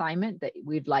 one assignment that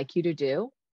we'd like you to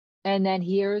do. And then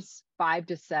here's 5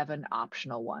 to 7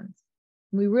 optional ones.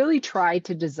 We really tried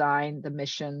to design the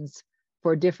missions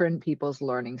for different people's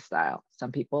learning style.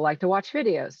 Some people like to watch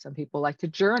videos. Some people like to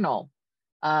journal.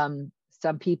 Some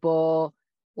people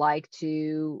like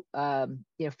to,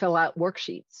 fill out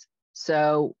worksheets.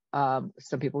 So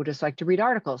some people just like to read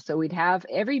articles. So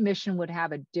every mission would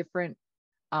have a different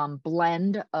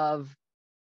blend of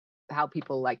how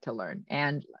people like to learn.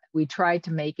 And we tried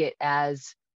to make it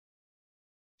as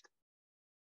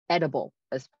edible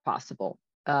as possible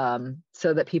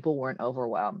so that people weren't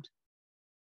overwhelmed.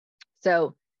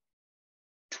 So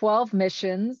 12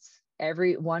 missions,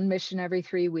 one mission every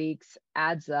 3 weeks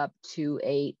adds up to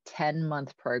a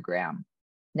 10-month program.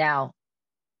 Now,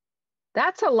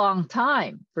 that's a long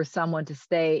time for someone to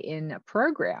stay in a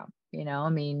program. You know, I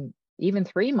mean, even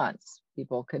 3 months,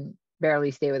 people can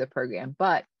barely stay with a program.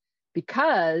 But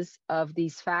because of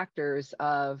these factors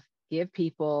of give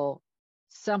people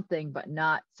something, but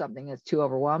not something that's too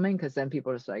overwhelming, because then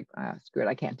people are just like, screw it,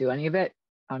 I can't do any of it.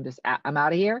 I'm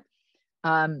out of here.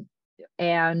 And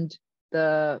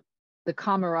the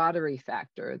camaraderie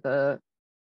factor,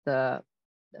 the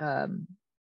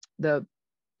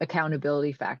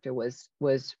accountability factor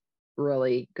was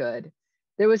really good.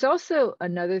 There was also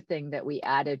another thing that we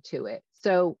added to it.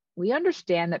 So we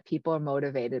understand that people are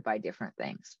motivated by different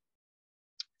things.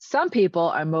 Some people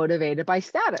are motivated by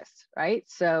status, right?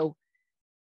 So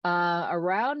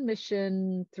around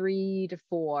mission 3 to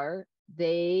 4,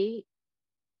 they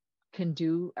can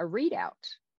do a readout.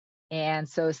 And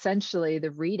so essentially the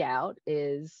readout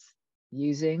is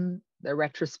using the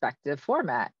retrospective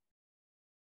format.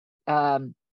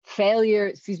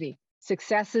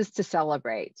 Successes to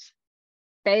celebrate,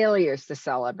 failures to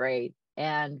celebrate,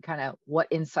 and kind of what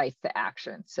insights to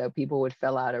action. So people would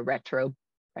fill out a retro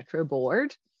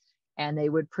board, and they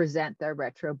would present their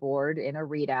retro board in a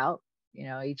readout. You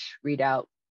know,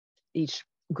 each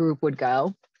group would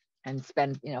go. and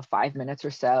spend, 5 minutes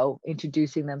or so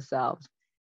introducing themselves.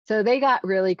 So they got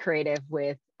really creative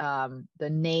with the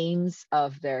names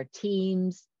of their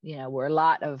teams. Were a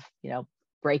lot of,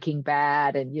 Breaking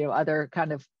Bad and, other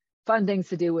kind of fun things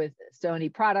to do with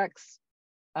Sony products.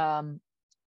 Some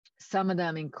of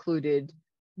them included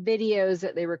videos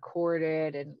that they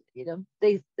recorded, and,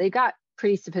 they got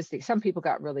pretty sophisticated. Some people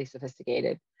got really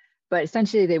sophisticated, but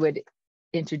essentially they would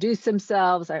introduce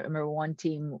themselves. I remember one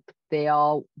team, they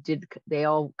all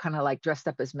kind of like dressed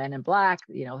up as Men in Black,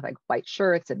 like white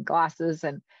shirts and glasses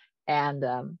and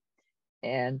the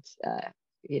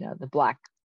black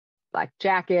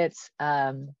jackets,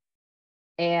 and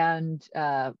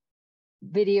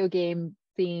video game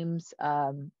themes.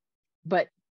 But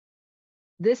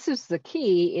this is the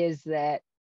key, is that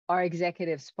our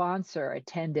executive sponsor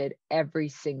attended every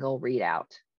single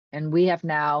readout. And we have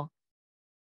now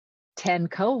 10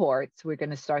 cohorts. We're going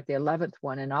to start the 11th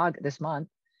one in August this month.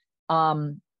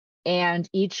 And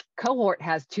each cohort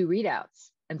has 2 readouts.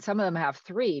 And some of them have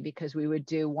 3, because we would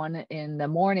do one in the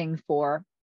morning for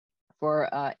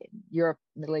Europe,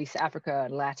 Middle East, Africa,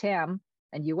 LATAM,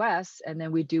 and US. And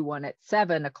then we do one at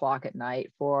 7 o'clock at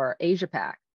night for Asia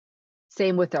Pac.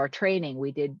 Same with our training.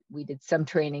 We did some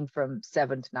training from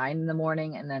 7 to 9 in the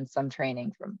morning, and then some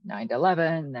training from 9 to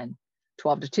 11, and then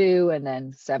 12 to 2, and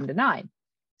then 7 to 9,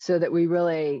 so that we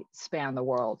really span the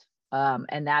world.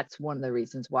 And that's one of the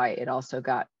reasons why it also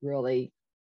got really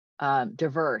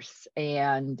diverse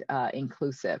and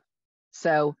inclusive.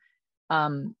 So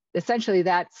essentially,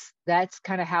 that's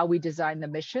kind of how we designed the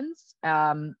missions.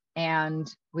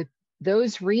 And with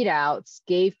those readouts,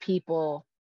 gave people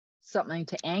something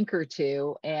to anchor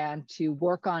to and to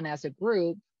work on as a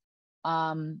group.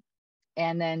 And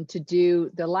then to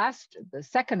do the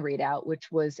second readout,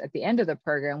 which was at the end of the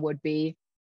program, would be,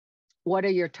 what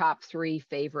are your top 3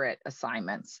 favorite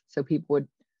assignments? So people would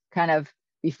kind of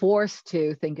be forced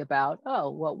to think about,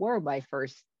 what were my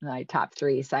top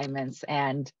 3 assignments,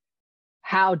 and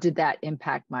how did that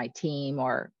impact my team,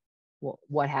 or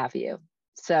what have you?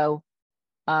 So,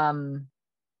 I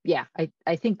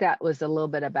think that was a little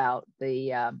bit about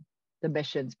the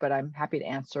missions, but I'm happy to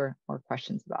answer more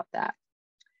questions about that.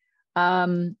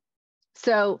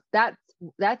 So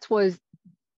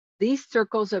these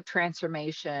circles of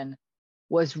transformation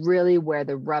was really where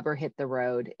the rubber hit the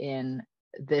road in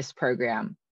this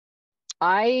program.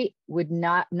 I would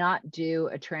not do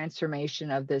a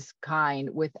transformation of this kind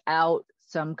without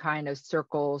some kind of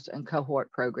circles and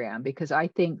cohort program, because I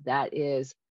think that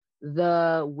is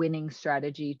the winning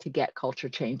strategy to get culture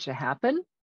change to happen,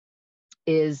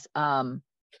 is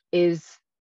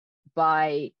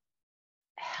by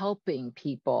helping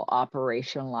people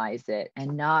operationalize it,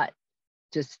 and not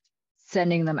just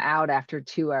sending them out after a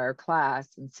 2-hour class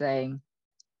and saying,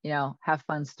 have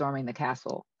fun storming the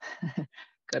castle.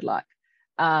 Good luck.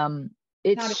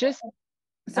 It's just,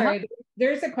 sorry,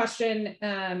 there's a question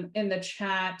in the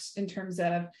chat in terms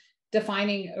of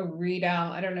defining a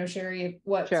readout. I don't know, Sherry,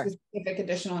 what specific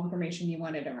additional information you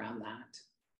wanted around that.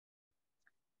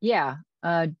 Yeah.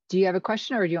 Do you have a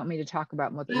question, or do you want me to talk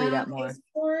about what the readout more? It's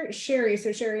for Sherry.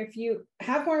 So Sherry, if you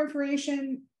have more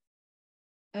information,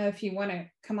 if you want to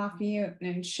come off mute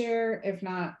and share, if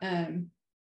not,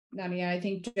 Nadya, I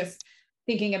think just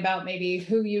thinking about maybe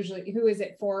who is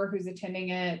it for, who's attending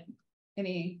it,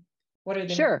 what are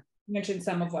they? Sure. You mentioned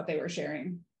some of what they were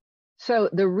sharing. So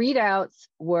the readouts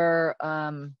were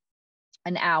an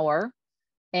hour.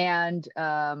 And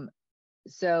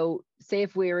so say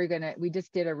if we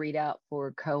just did a readout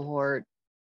for cohort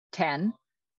 10,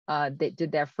 they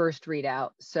did their first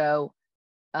readout. So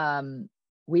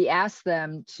we asked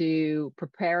them to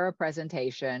prepare a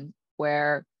presentation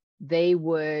where they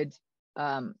would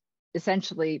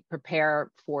essentially prepare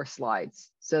 4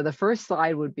 slides. So the first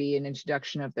slide would be an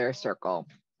introduction of their circle.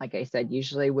 Like I said,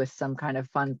 usually with some kind of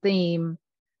fun theme,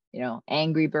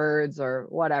 Angry Birds or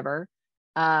whatever.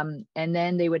 And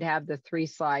then they would have the 3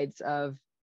 slides of,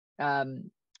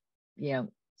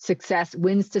 success,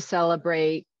 wins to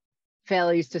celebrate,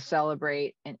 failures to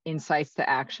celebrate, and insights to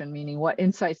action, meaning what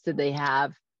insights did they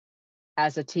have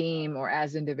as a team or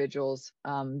as individuals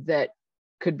that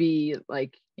could be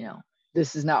like,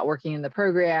 this is not working in the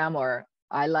program, or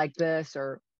I like this,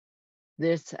 or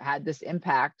this had this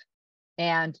impact.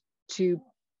 And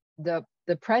the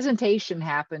presentation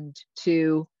happened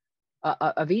to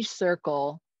of each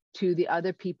circle to the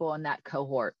other people in that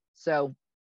cohort. So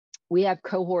we have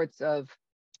cohorts of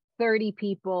 30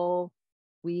 people.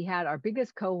 We had our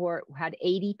biggest cohort had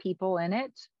 80 people in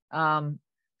it.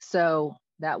 So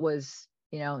that was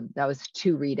 2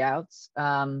 readouts.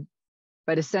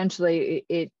 But essentially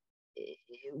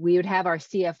we would have our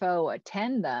CFO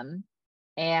attend them,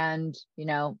 and,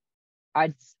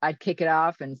 I'd kick it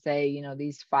off and say,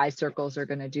 these 5 circles are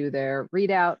going to do their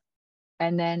readout.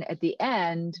 And then at the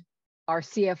end, our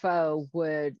CFO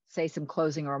would say some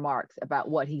closing remarks about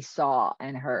what he saw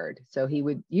and heard. So he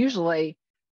would usually,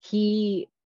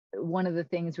 one of the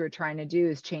things we're trying to do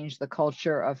is change the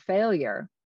culture of failure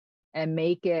and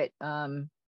make it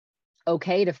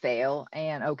okay to fail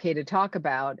and okay to talk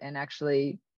about, and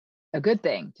actually a good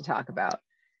thing to talk about.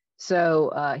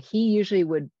 So he usually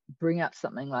would bring up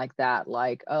something like that,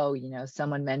 like, oh,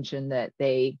 someone mentioned that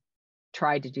they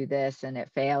tried to do this and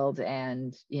it failed,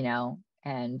 and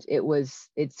and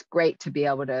it's great to be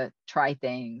able to try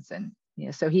things. And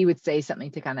so he would say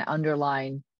something to kind of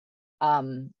underline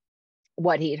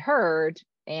what he'd heard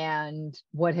and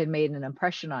what had made an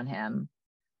impression on him.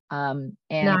 And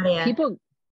Nadya, people,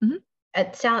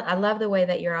 I love the way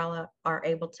that you're all are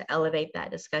able to elevate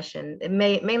that discussion. It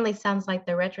mainly sounds like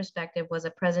the retrospective was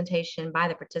a presentation by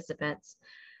the participants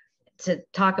to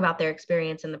talk about their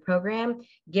experience in the program,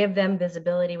 give them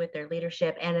visibility with their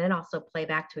leadership, and then also play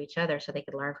back to each other so they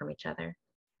could learn from each other.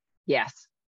 Yes,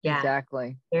 yeah,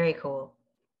 exactly. Very cool.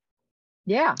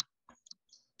 Yeah.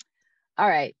 All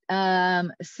right.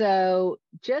 So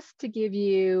just to give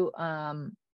you,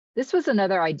 this was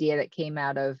another idea that came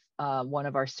out of one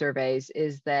of our surveys,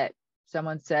 is that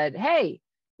someone said, hey,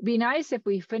 it'd be nice if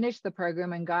we finished the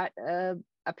program and got a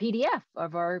PDF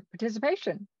of our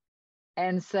participation.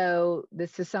 And so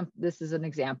this is an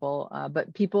example,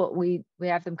 but people, we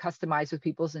have them customized with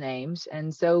people's names.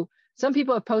 And so some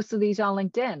people have posted these on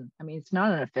LinkedIn. I mean, it's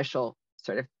not an official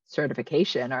sort of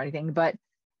certification or anything, but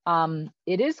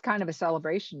it is kind of a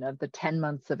celebration of the 10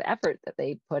 months of effort that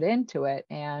they put into it.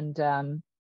 And,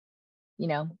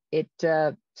 it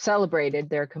celebrated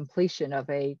their completion of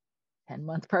a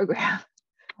 10-month program.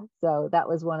 So that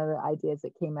was one of the ideas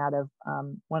that came out of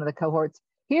one of the cohorts.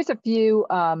 Here's a few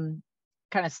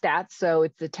kind of stats. So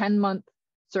it's a 10-month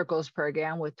circles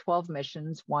program with 12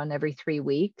 missions, one every 3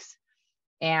 weeks.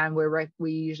 And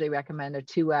we usually recommend a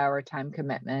 2-hour time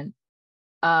commitment.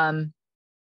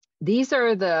 These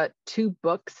are the 2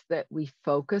 books that we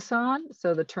focus on.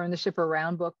 So the Turn the Ship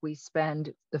Around book, we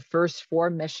spend the first 4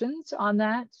 missions on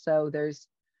that. So there's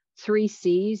 3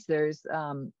 C's. There's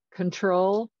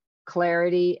control,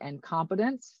 clarity, and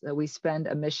competence. So we spend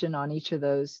a mission on each of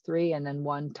those 3, and then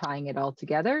one tying it all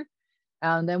together.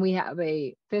 Then we have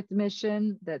a 5th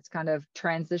mission that's kind of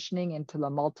transitioning into the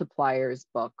multipliers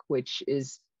book, which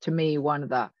is, to me, one of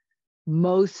the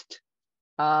most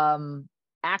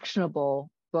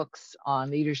actionable books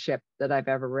on leadership that I've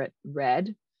ever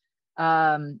read.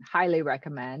 Highly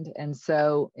recommend. And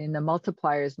so in the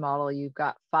multipliers model, you've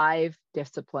got 5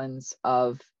 disciplines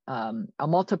of a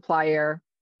multiplier.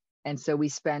 And so we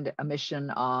spend a mission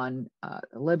on the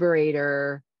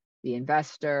liberator, the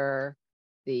investor,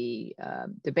 the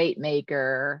debate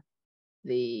maker,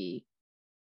 the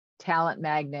talent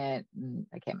magnet.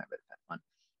 I can't remember that one.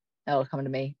 That'll come to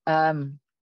me.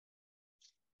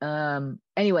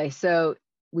 Anyway, so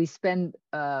we spend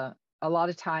a lot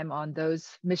of time on those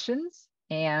missions,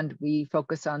 and we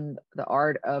focus on the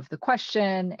art of the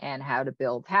question and how to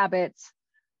build habits.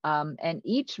 And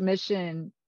each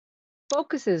mission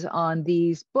focuses on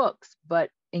these books, but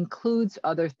includes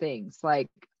other things like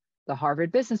the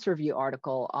Harvard Business Review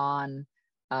article on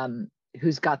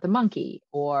who's got the monkey,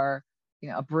 or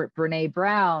a Brene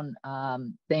Brown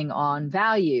thing on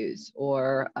values,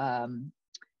 or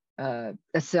a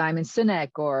Simon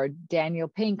Sinek or Daniel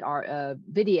Pink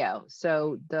video.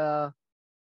 So the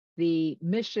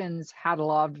missions had a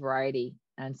lot of variety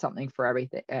and something for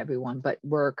everyone, but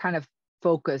we're kind of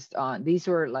focused on, these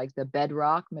were like the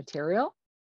bedrock material.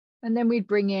 And then we'd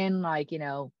bring in like,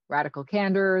 radical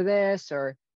candor or this,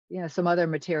 or some other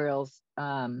materials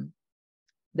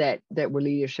that were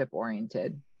leadership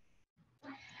oriented.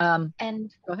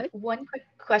 And go ahead. One quick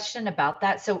question about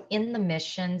that. So in the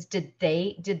missions, did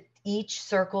each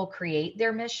circle create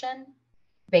their mission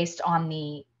based on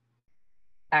the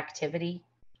activity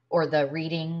or the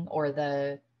reading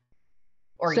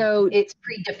so it's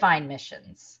predefined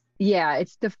missions? Yeah,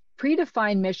 it's the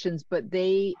predefined missions, but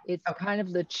it's kind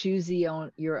of the choose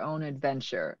your own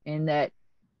adventure, in that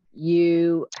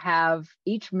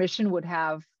each mission would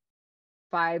have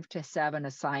 5 to 7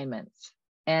 assignments,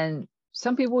 and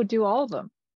some people would do all of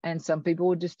them and some people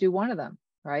would just do one of them,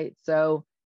 right? So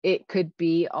it could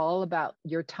be all about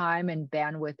your time and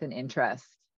bandwidth and interest.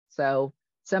 So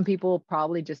some people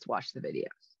probably just watch the videos,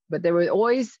 but there was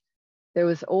always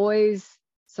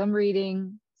some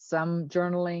reading, some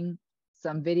journaling,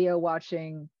 some video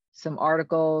watching, some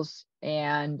articles,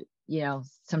 and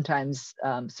sometimes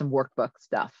some workbook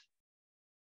stuff.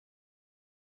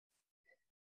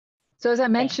 So as I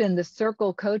mentioned, the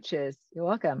circle coaches, you're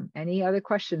welcome. Any other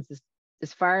questions,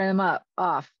 just fire them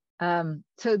off.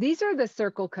 So these are the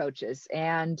circle coaches,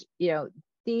 and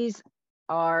these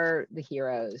are the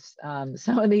heroes.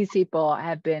 Some of these people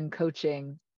have been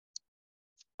coaching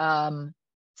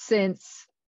since,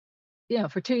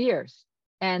 for 2 years.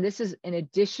 And this is in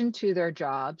addition to their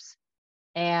jobs.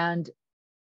 And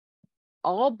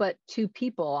all but 2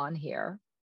 people on here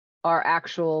are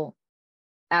actual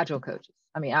Agile coaches.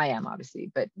 I mean, I am obviously,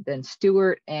 but then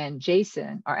Stuart and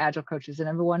Jason are Agile coaches, and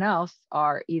everyone else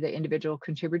are either individual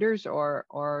contributors or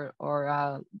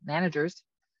managers.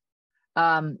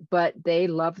 But they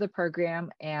love the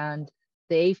program, and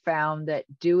they found that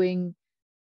doing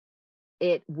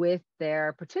it with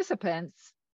their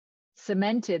participants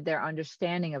cemented their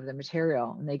understanding of the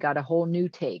material, and they got a whole new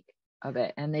take of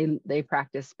it, and they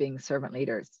practice being servant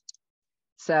leaders.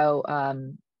 So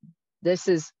this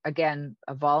is, again,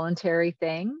 a voluntary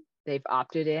thing. They've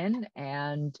opted in,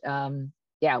 and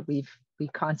we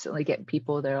constantly get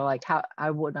people that are like,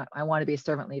 I want to be a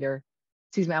servant leader.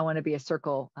 Excuse me, I want to be a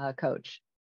circle coach.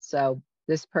 So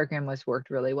this program was worked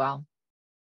really well.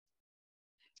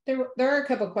 There are a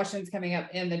couple of questions coming up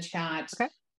in the chat. Okay.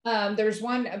 There's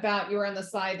one about, you were on the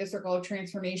slide, the circle of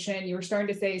transformation. You were starting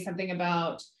to say something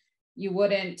about you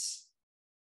wouldn't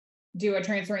do a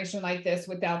transformation like this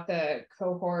without the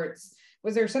cohorts.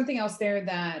 Was there something else there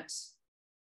that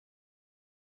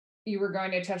you were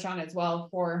going to touch on as well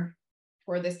for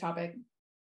this topic?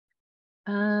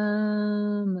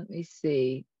 Let me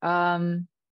see. I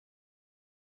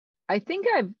think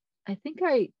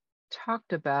I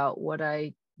talked about what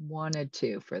I wanted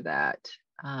to for that,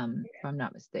 if I'm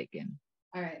not mistaken.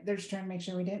 All right, they're just trying to make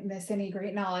sure we didn't miss any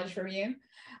great knowledge from you.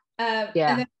 Yeah.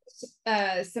 And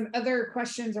then some other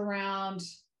questions around,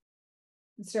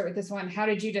 let's start with this one. How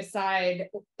did you decide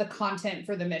the content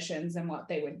for the missions and what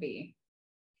they would be?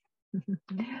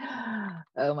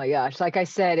 Oh my gosh. Like I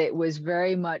said, it was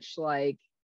very much like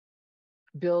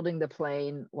building the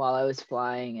plane while I was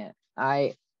flying it.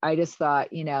 I just thought,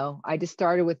 I just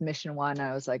started with mission 1.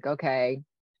 I was like, okay,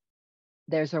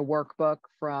 there's a workbook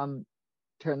from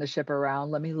Turn the Ship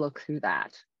Around. Let me look through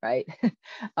that, right?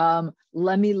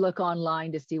 Let me look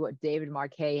online to see what David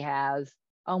Marquet has.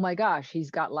 Oh my gosh,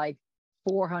 he's got like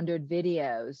 400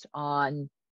 videos on,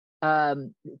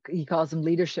 he calls them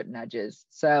leadership nudges.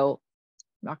 So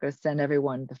I'm not going to send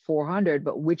everyone the 400,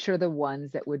 but which are the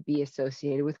ones that would be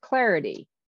associated with clarity?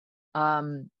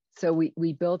 So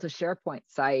we built a SharePoint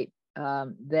site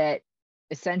that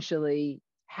essentially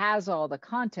has all the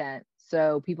content,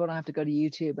 so people don't have to go to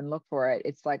YouTube and look for it.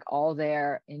 It's like all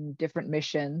there in different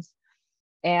missions.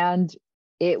 And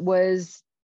it was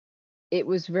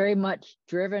very much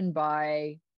driven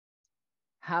by,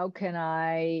 how can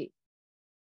I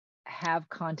have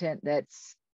content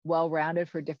that's well-rounded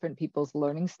for different people's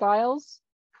learning styles?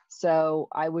 So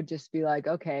I would just be like,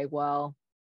 okay, well,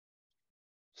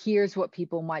 here's what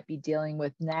people might be dealing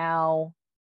with now.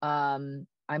 I'm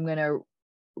going to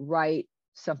write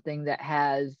something that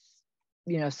has,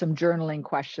 some journaling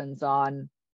questions on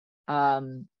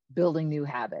building new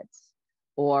habits,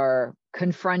 or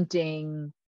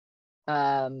confronting,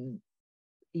 your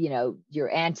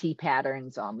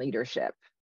anti-patterns on leadership.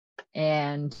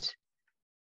 And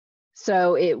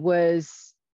so I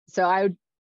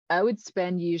would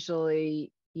spend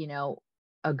usually,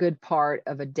 a good part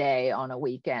of a day on a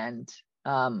weekend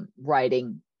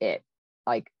writing it.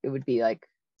 Like it would be like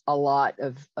a lot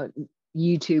of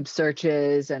YouTube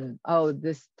searches, and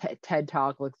this TED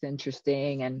Talk looks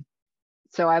interesting, and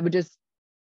so I would just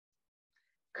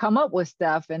come up with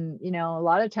stuff. And a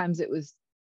lot of times it was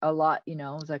a lot, I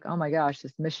was like, oh my gosh,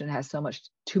 this mission has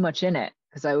too much in it,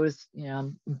 because I was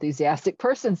enthusiastic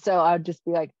person. So I would just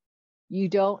be like, you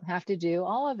don't have to do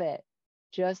all of it,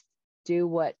 just do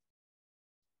what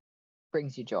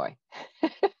brings you joy.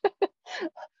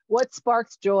 What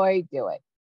sparks joy, do it.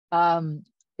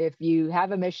 If you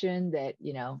have a mission that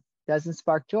doesn't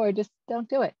spark joy, just don't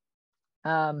do it.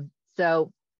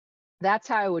 So that's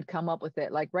how I would come up with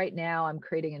it. Like right now, I'm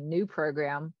creating a new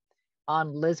program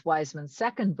on Liz Wiseman's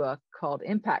second book called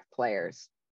Impact Players.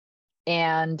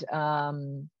 And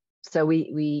so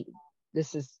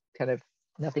this is kind of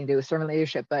nothing to do with servant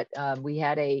leadership, but we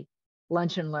had a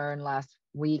lunch and learn last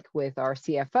week with our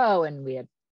CFO, and we had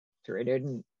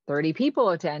 330 people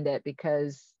attend it,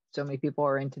 because so many people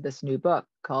are into this new book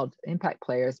called Impact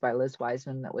Players by Liz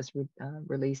Wiseman that was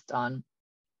released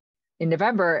in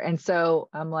November. And so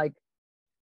I'm like,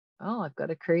 I've got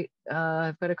to create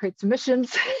some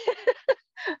missions.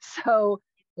 So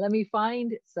let me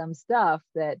find some stuff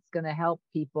that's going to help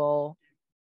people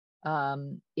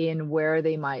in where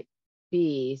they might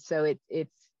be. So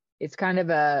it's kind of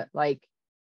a, like,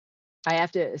 I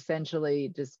have to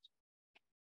essentially just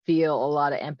feel a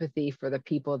lot of empathy for the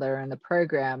people that are in the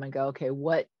program and go, okay,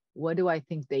 what do I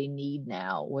think they need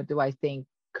now? What do I think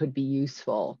could be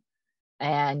useful?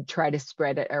 And try to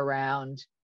spread it around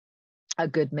a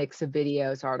good mix of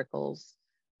videos, articles,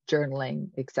 journaling,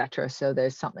 etc. So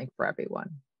there's something for everyone.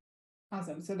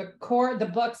 Awesome. So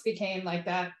the books became like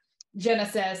that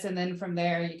genesis, and then from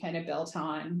there you kind of built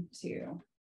on to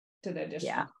the additional.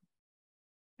 Yeah.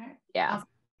 Right. Yeah.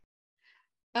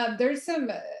 Awesome. There's some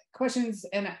questions,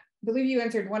 and I believe you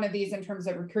answered one of these in terms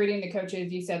of recruiting the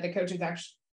coaches. You said the coaches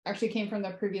actually came from the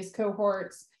previous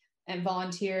cohorts and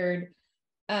volunteered.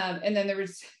 And then there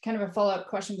was kind of a follow-up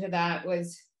question to that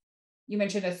was, you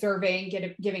mentioned a survey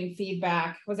and giving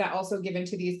feedback. Was that also given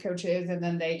to these coaches and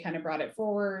then they kind of brought it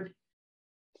forward?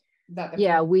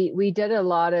 Yeah, we did a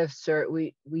lot of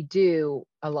we do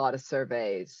a lot of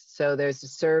surveys. So there's a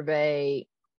survey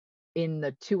in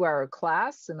the 2-hour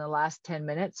class. In the last 10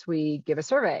 minutes, we give a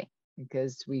survey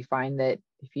because we find that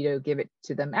if you don't give it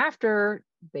to them after,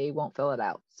 they won't fill it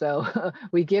out. So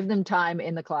we give them time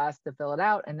in the class to fill it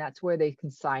out, and that's where they can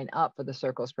sign up for the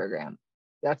Circles program.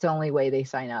 That's the only way they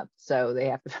sign up. So they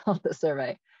have to fill out the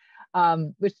survey,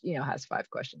 which, has 5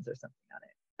 questions or something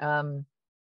on it.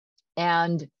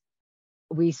 And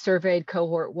we surveyed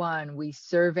cohort 1. We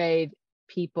surveyed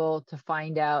people to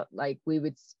find out, like, we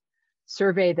would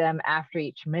survey them after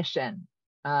each mission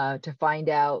to find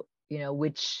out,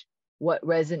 what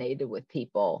resonated with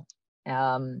people.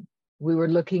 We were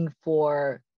looking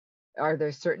for, are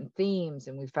there certain themes?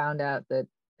 And we found out that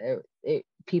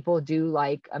people do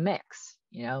like a mix.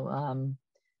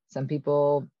 Some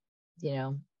people,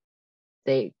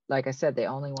 they, like I said, they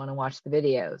only want to watch the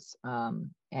videos,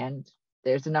 and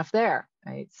there's enough there,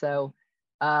 right? So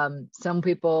some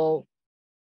people,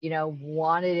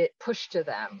 wanted it pushed to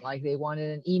them, like they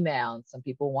wanted an email, and some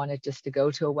people wanted just to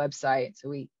go to a website. So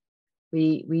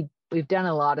we've done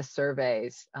a lot of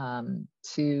surveys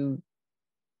to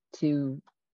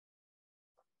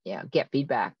get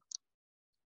feedback.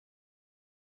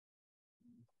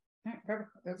 All right, perfect.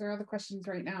 Those are all the questions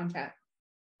right now in chat.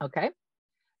 Okay.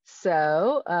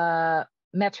 So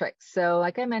metrics. So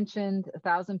like I mentioned,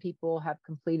 1,000 people have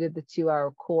completed the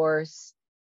 2-hour course,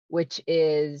 which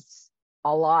is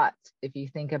a lot if you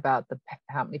think about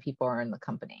how many people are in the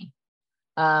company.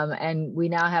 And we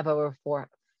now have over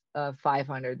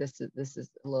 500. This is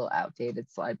a little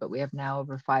outdated slide, but we have now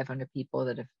over 500 people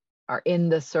that are in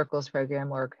the Circles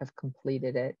program or have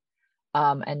completed it.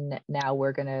 And now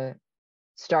we're going to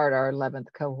start our 11th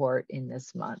cohort in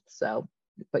this month. So,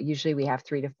 but usually we have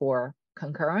 3 to 4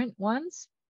 concurrent ones.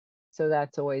 So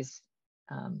that's always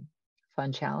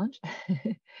fun challenge.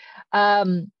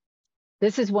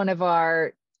 This is one of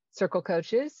our circle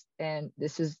coaches, and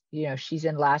this is, she's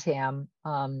in LATAM.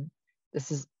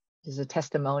 This is a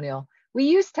testimonial. We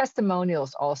use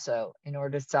testimonials also in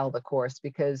order to sell the course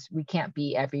because we can't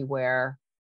be everywhere.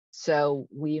 So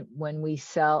when we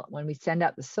send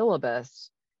out the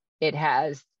syllabus, it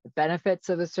has the benefits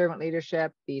of the servant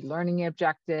leadership, the learning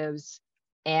objectives,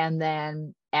 and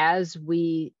then as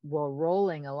we were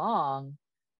rolling along,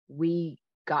 we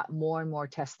got more and more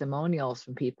testimonials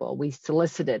from people. We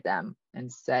solicited them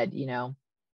and said,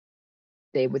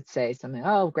 they would say something,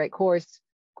 oh, great course.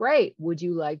 Great. Would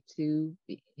you like to,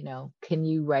 can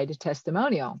you write a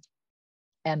testimonial?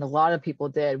 And a lot of people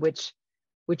did, which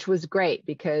was great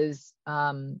because,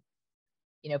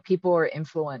 people are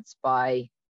influenced by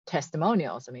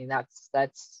testimonials. I mean,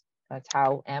 that's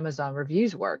how Amazon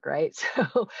reviews work, right?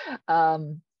 So,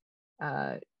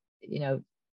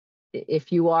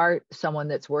 if you are someone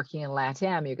that's working in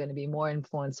LATAM, you're going to be more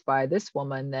influenced by this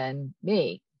woman than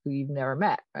me, who you've never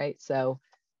met, right? So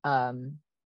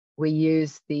we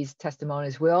use these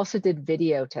testimonials. We also did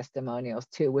video testimonials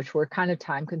too, which were kind of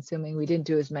time consuming. We didn't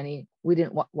do as many, we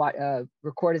didn't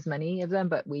record as many of them,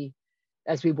 but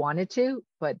as we wanted to,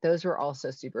 but those were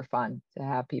also super fun to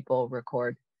have people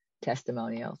record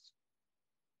testimonials.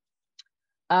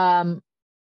 And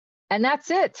that's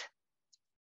it.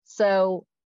 So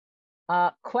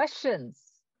questions?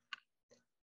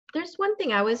 There's one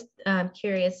thing I was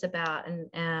curious about,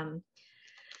 and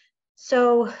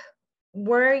so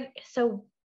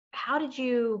how did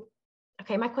you?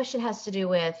 Okay, my question has to do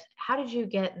with how did you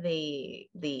get the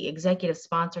executive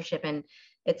sponsorship? And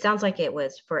it sounds like it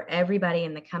was for everybody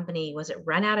in the company. Was it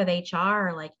run out of HR,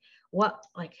 or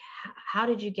how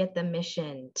did you get the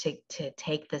mission to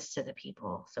take this to the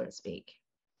people, so to speak?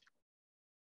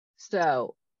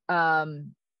 So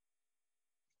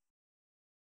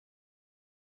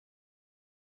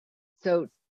so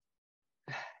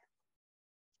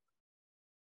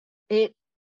it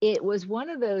was one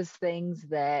of those things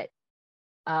that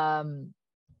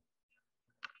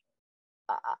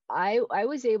I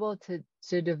was able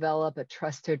to develop a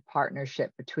trusted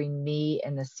partnership between me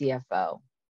and the CFO.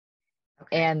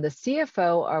 Okay. And the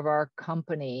CFO of our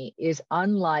company is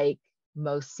unlike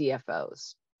most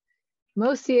CFOs.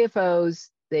 Most CFOs,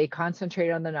 they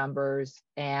concentrate on the numbers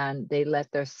and they let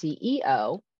their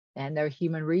CEO and their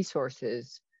human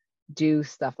resources do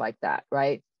stuff like that,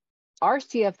 right? Our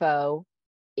CFO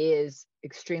is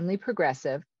extremely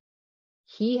progressive.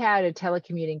 He had a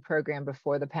telecommuting program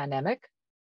before the pandemic.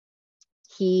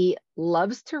 He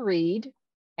loves to read,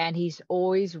 and he's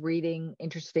always reading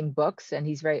interesting books, and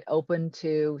he's very open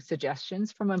to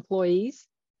suggestions from employees.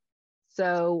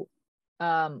 So,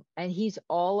 and he's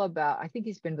all about, I think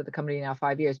he's been with the company now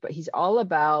 5 years, but he's all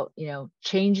about,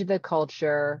 changing the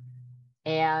culture.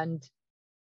 And,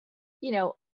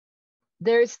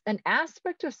 there's an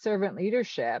aspect of servant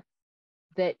leadership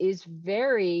that is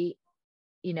very,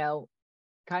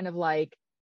 kind of like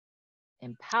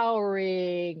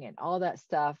empowering and all that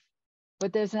stuff.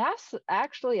 But there's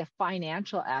actually a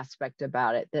financial aspect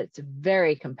about it that's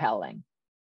very compelling.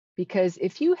 Because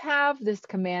if you have this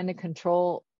command and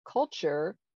control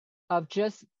culture of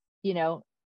just, the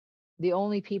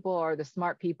only people are the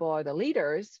smart people are the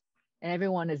leaders and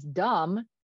everyone is dumb,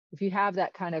 if you have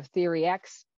that kind of theory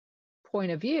X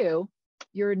point of view,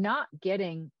 you're not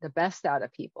getting the best out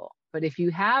of people. But if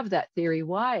you have that theory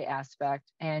Y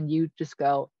aspect and you just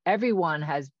go, everyone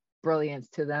has brilliance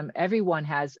to them, everyone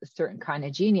has a certain kind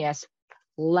of genius,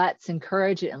 let's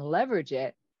encourage it and leverage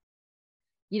it.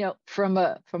 From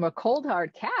a cold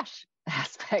hard cash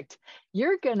aspect,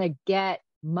 you're going to get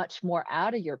much more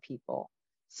out of your people.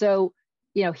 So,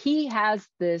 he has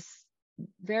this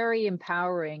very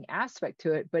empowering aspect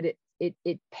to it, but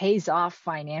it pays off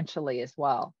financially as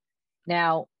well.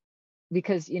 Now,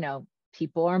 because,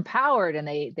 people are empowered and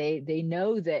they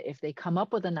know that if they come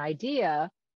up with an idea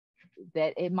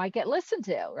that it might get listened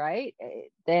to, right?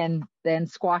 Then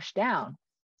squashed down.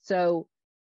 So,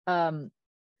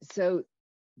 so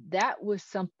that was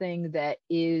something that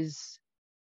is,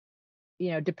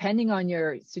 depending on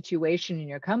your situation in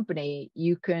your company,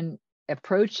 you can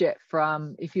approach it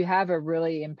from, if you have a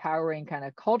really empowering kind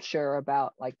of culture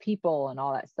about like people and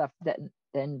all that stuff,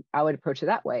 then I would approach it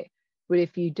that way. But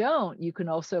if you don't, you can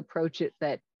also approach it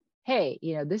that, hey,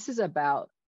 this is about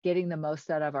getting the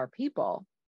most out of our people,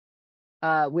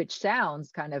 which sounds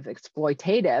kind of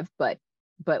exploitative, but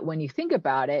when you think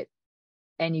about it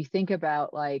and you think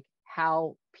about like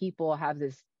how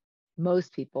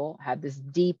most people have this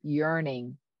deep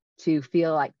yearning to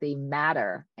feel like they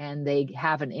matter and they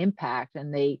have an impact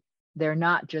and they're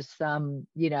not just some,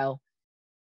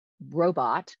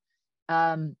 robot,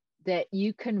 that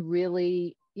you can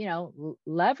really,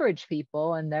 leverage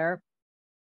people. And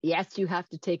yes, you have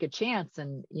to take a chance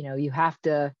and, you have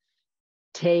to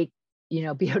take, be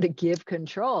able to give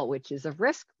control, which is a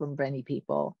risk for many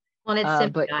people. Well, it's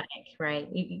symbiotic, right?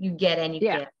 You get and you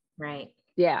get, right?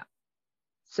 Yeah.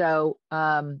 So,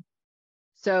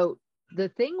 so the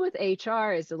thing with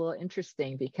HR is a little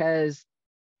interesting because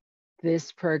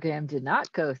this program did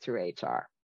not go through HR,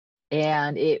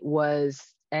 and the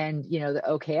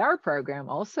OKR program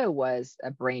also was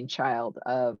a brainchild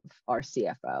of our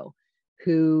CFO,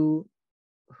 who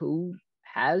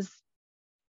has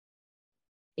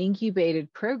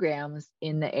incubated programs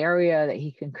in the area that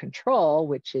he can control,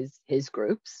 which is his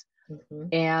groups. Mm-hmm.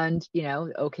 And,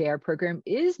 the OKR program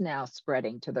is now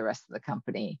spreading to the rest of the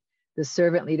company. The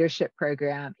servant leadership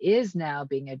program is now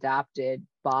being adopted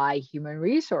by human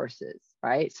resources,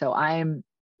 right? So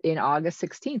in August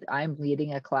 16th, I'm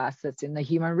leading a class that's in the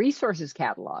human resources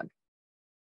catalog.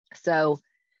 So,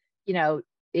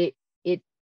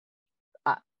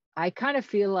 I kind of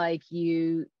feel like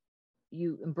you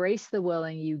embrace the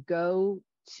willing, you go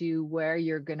to where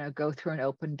you're going to go through an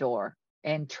open door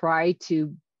and try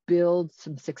to build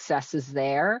some successes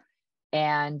there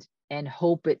and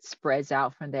hope it spreads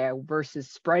out from there versus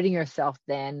spreading yourself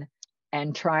then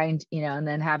and trying to, and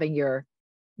then having your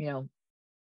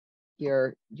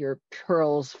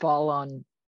pearls fall on,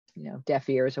 deaf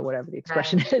ears or whatever the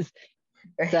expression is.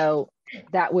 So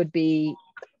that would be,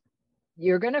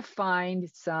 you're going to find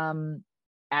some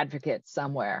advocates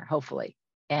somewhere, hopefully.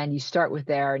 And you start with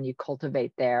there and you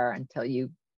cultivate there until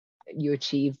you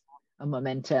achieve a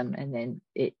momentum, and then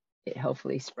it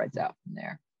hopefully spreads out from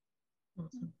there.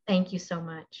 Awesome. Thank you so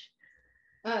much.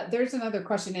 There's another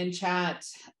question in chat.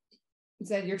 It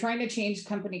said you're trying to change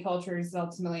company cultures is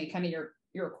ultimately kind of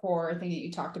your core thing that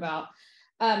you talked about.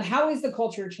 How is the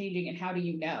culture changing and how do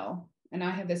you know? and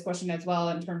I have this question as well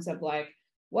in terms of like,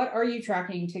 what are you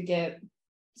tracking to get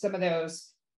some of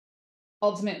those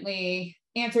ultimately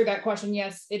answer that question?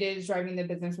 Yes, it is driving the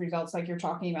business results like you're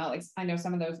talking about. Like, I know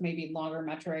some of those may be longer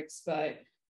metrics, but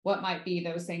what might be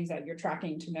those things that you're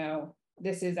tracking to know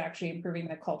this is actually improving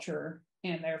the culture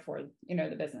and therefore,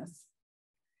 the business?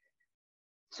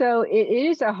 So it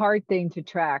is a hard thing to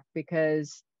track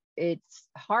because it's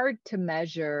hard to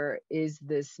measure, is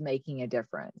this making a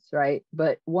difference, right?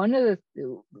 But one of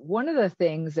the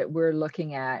things that we're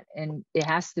looking at, and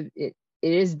it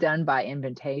is done by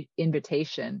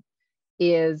invitation,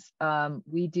 is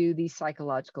we do these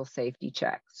psychological safety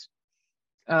checks,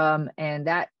 and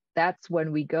that's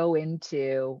when we go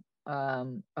into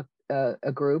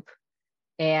a group,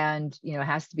 and it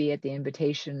has to be at the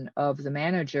invitation of the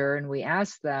manager, and we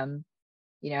ask them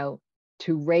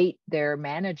to rate their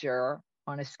manager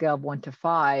on a scale of 1 to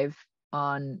 5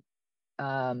 on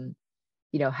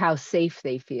how safe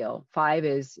they feel. 5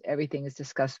 is everything is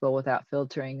discussable without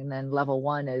filtering, and then level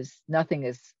 1 is nothing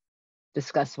is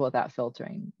discussable without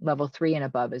filtering. Level 3 and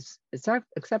above is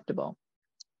acceptable,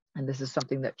 and this is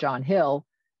something that John Hill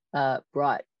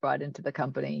brought into the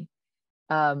company.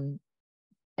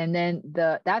 And then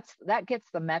that gets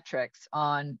the metrics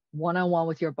on one-on-one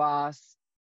with your boss,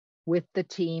 with the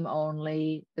team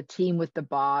only, the team with the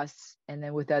boss, and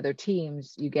then with other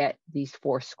teams, you get these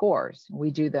 4 scores. We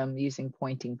do them using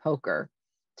pointing poker,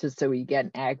 so we get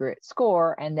an aggregate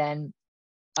score. And then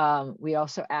we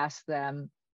also ask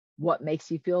them, what makes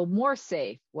you feel more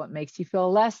safe? What makes you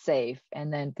feel less safe?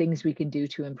 And then things we can do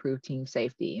to improve team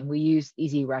safety. And we use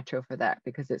Easy Retro for that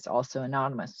because it's also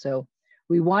anonymous. So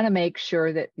we want to make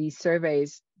sure that these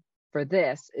surveys for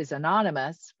this is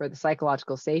anonymous for the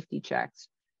psychological safety checks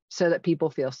so that people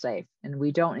feel safe. And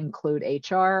we don't include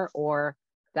HR or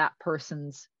that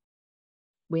person's,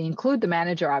 we include the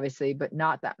manager obviously, but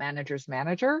not that manager's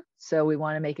manager. So we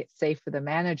want to make it safe for the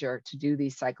manager to do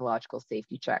these psychological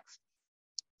safety checks.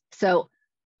 So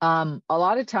a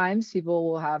lot of times people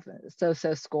will have a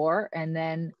so-so score, and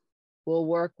then we'll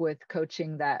work with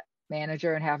coaching that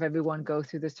manager and have everyone go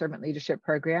through the servant leadership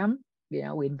program. We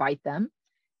invite them,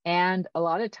 and a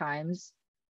lot of times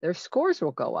their scores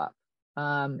will go up.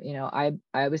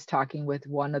 I was talking with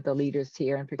one of the leaders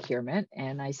here in procurement,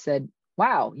 and I said,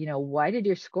 wow, why did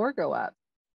your score go up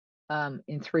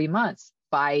in 3 months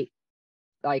by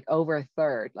like over a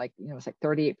third, it's like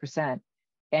 38%.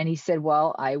 And he said,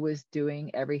 well, I was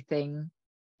doing everything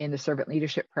in the servant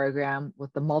leadership program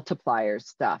with the multiplier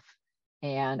stuff.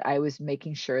 And I was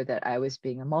making sure that I was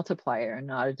being a multiplier and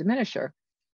not a diminisher.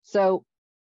 So,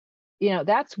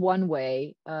 that's one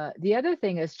way. The other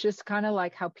thing is just kind of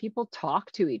like how people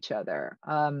talk to each other.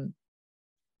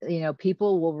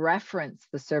 People will reference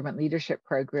the servant leadership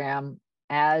program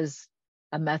as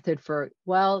a method for,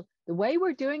 well, the way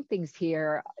we're doing things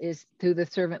here is through the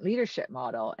servant leadership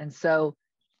model. And so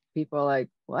people are like,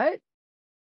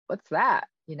 what's that?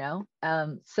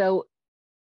 So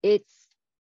it's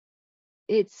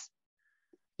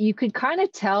you could kind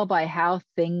of tell by how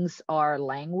things are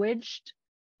languaged.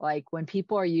 Like when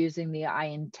people are using the I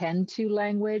intend to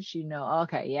language,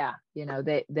 okay, yeah,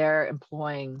 they're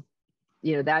employing,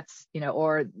 that's,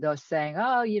 or they're saying,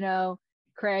 oh,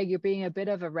 Craig, you're being a bit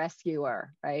of a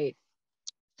rescuer, right?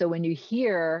 So when you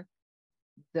hear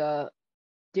the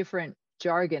different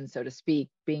jargon, so to speak,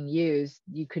 being used,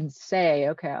 you can say,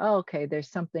 okay,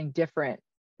 there's something different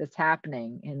that's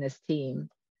happening in this team.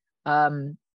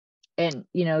 And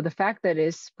the fact that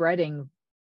it's spreading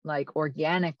like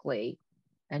organically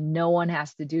and no one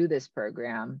has to do this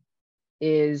program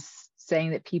is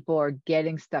saying that people are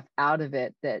getting stuff out of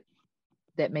it that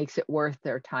makes it worth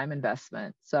their time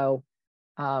investment. So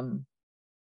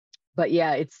but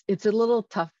yeah, it's a little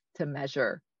tough to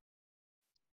measure,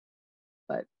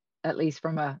 but at least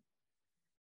from a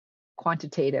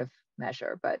quantitative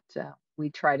measure, but we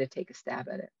try to take a stab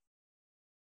at it.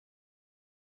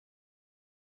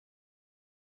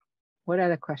 What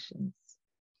other questions?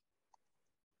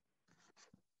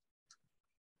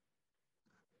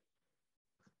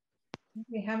 Do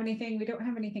we have anything? We don't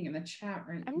have anything in the chat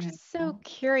right now. I'm just so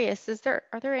curious, are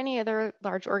there any other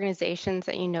large organizations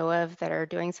that you know of that are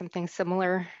doing something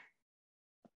similar?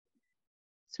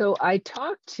 So I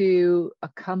talked to a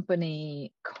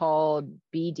company called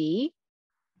BD,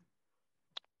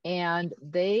 and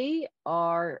they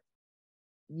are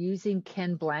using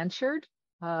Ken Blanchard.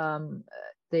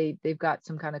 They've got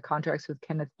some kind of contracts with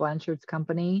Kenneth Blanchard's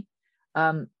company.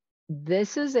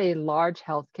 This is a large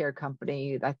healthcare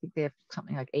company. I think they have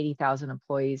something like 80,000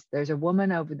 employees. There's a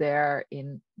woman over there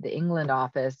in the England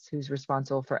office who's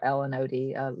responsible for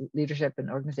L&OD, leadership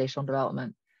and organizational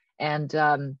development. And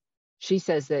she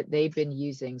says that they've been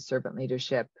using servant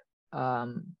leadership,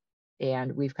 and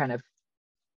we've kind of,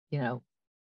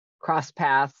 crossed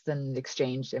paths and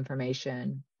exchanged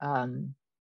information.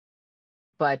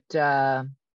 But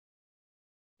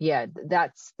yeah,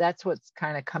 that's what's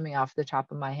kind of coming off the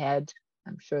top of my head.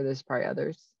 I'm sure there's probably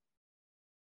others.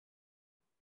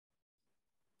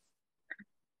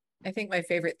 I think my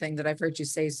favorite thing that I've heard you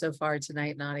say so far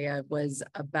tonight, Nadya, was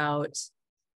about,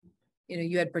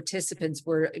 you had participants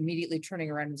were immediately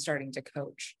turning around and starting to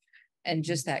coach, and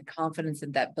just that confidence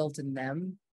that built in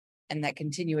them, and that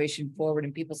continuation forward,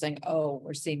 and people saying, oh,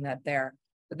 we're seeing that there.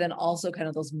 But then also kind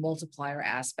of those multiplier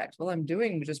aspects. Well, I'm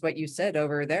doing just what you said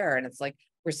over there. And it's like,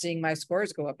 we're seeing my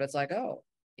scores go up. It's like, oh,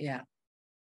 yeah.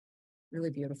 Really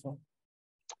beautiful.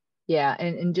 Yeah.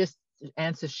 And just to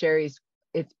answer Sherry's,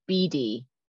 it's BD.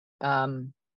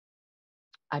 I'm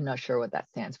not sure what that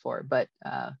stands for, but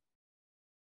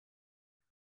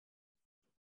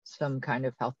some kind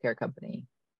of healthcare company,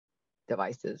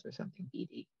 devices or something,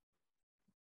 BD.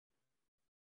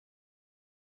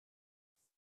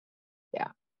 Yeah.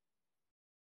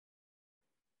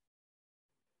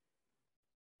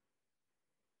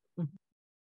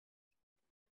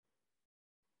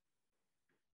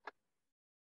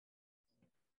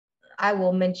 I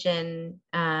will mention,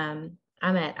 I'm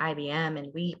at IBM,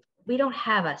 and we don't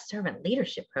have a servant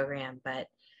leadership program, but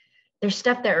there's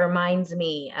stuff that reminds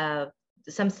me of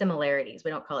some similarities.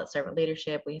 We don't call it servant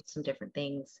leadership. We have some different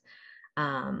things.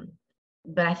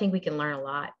 But I think we can learn a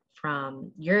lot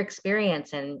from your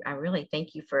experience. And I really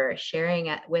thank you for sharing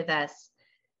with us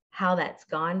how that's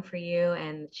gone for you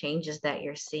and the changes that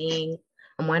you're seeing.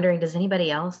 I'm wondering, does anybody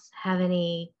else have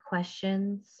any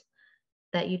questions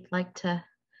that you'd like to?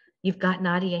 You've got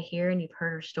Nadya here and you've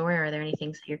heard her story. Are there any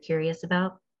things that you're curious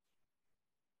about?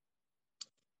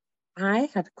 I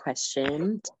have a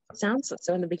question. So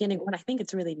in the beginning, what I think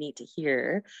it's really neat to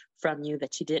hear from you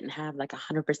that you didn't have like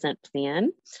 100%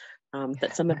 plan,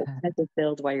 that some of it had to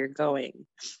build while you're going.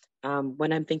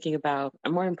 When I'm thinking about,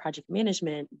 I'm more in project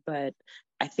management, but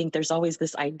I think there's always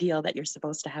this ideal that you're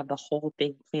supposed to have the whole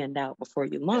thing planned out before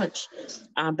you launch.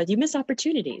 But you miss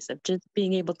opportunities of just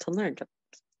being able to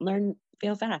learn,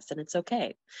 fail fast, and it's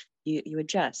okay. You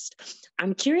adjust.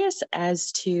 I'm curious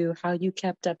as to how you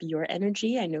kept up your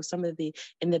energy. I know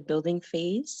in the building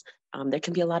phase, there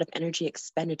can be a lot of energy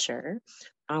expenditure.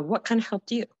 What kind of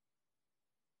helped you?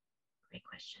 Great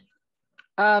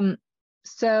question.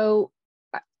 So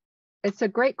it's a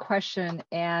great question.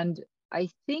 And I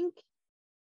think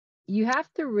you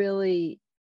have to really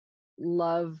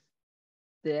love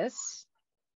this,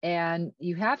 and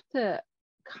you have to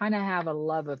kind of have a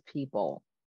love of people.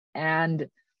 And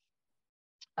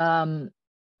I've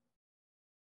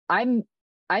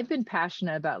been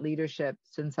passionate about leadership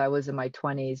since I was in my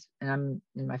 20s, and I'm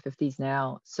in my 50s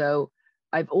now. So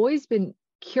I've always been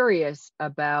curious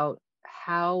about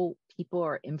how people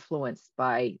are influenced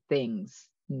by things,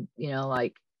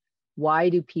 like, why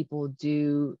do people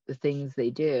do the things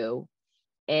they do?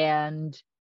 And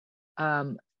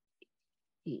the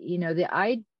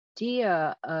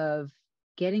idea of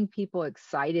getting people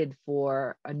excited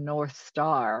for a North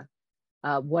Star,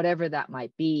 whatever that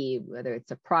might be, whether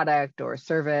it's a product or a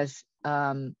service,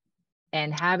 and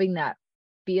having that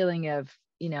feeling of,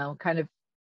 kind of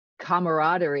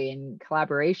camaraderie and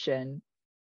collaboration,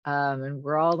 and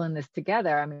we're all in this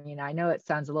together. I mean, I know it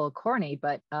sounds a little corny,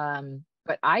 but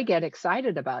I get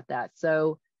excited about that.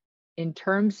 So in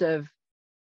terms of,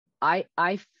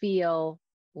 I feel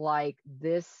like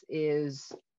this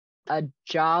is a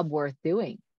job worth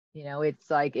doing. It's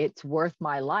like, it's worth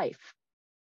my life.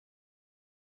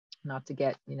 Not to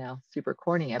get, super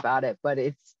corny about it, but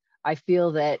I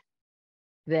feel that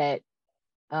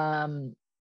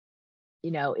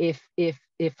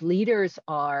if leaders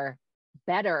are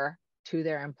better to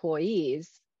their employees,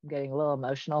 I'm getting a little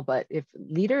emotional, but if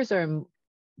leaders are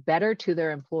better to their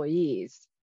employees,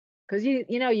 because you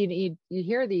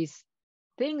hear these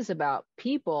things about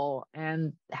people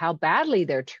and how badly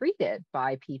they're treated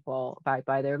by people,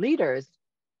 by their leaders,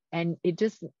 and it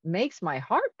just makes my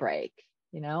heart break,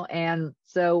 and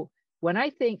so when I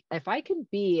think, if I can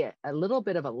be a little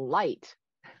bit of a light,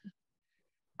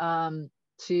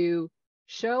 to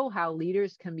show how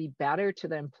leaders can be better to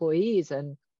the employees,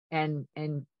 and I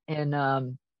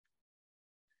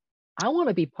want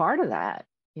to be part of that,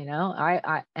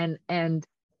 and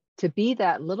to be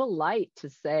that little light to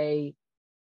say,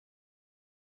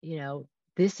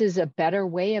 this is a better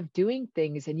way of doing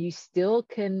things, and you still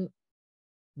can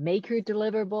make your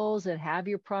deliverables and have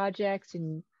your projects,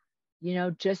 and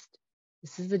just,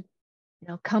 this is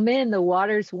come in, the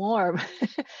water's warm,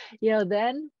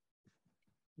 then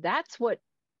that's what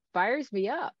fires me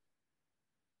up.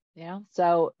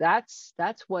 So that's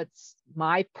what's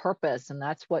my purpose, and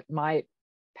that's what my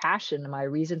passion and my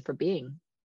reason for being.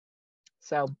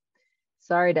 So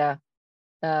sorry to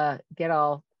get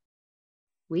all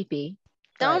weepy.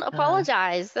 Don't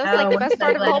apologize. That's like the best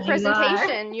part of the whole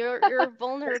presentation. Your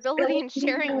vulnerability and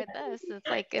sharing with us. It's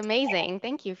like amazing.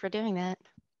 Thank you for doing that.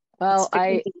 Well,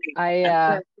 I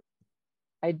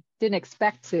didn't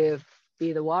expect to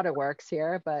be the waterworks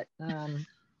here, but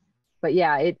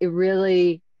yeah, it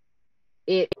really,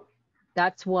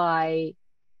 that's why,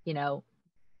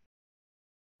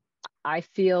 I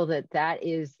feel that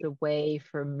is the way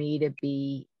for me to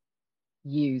be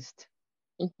used.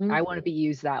 I want to be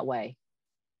used that way.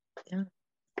 Yeah,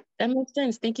 that makes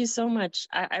sense. Thank you so much.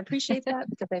 I appreciate that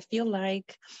because I feel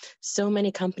like so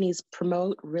many companies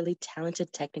promote really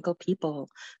talented technical people,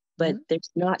 but there's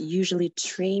not usually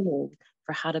training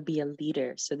for how to be a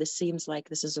leader. So this seems like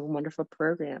this is a wonderful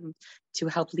program to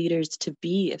help leaders to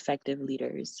be effective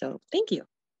leaders. So thank you.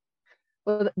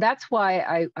 Well, that's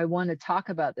why I want to talk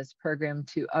about this program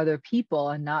to other people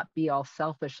and not be all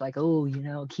selfish, like, oh,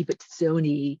 keep it to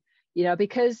Sony,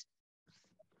 because,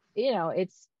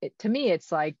 to me,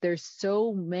 it's like there's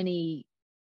so many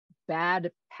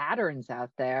bad patterns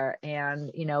out there. And,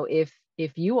 if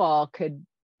you all could,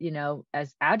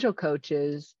 as Agile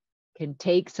coaches, can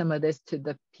take some of this to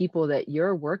the people that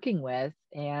you're working with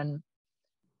and,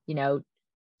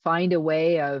 find a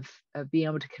way of being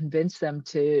able to convince them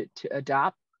to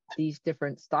adopt these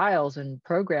different styles and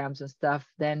programs and stuff,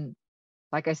 then,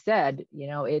 like I said,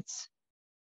 it's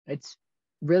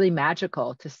really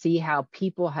magical to see how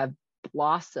people have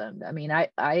blossomed. I mean,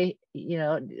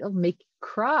 it'll make you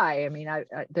cry. I mean,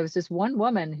 there was this one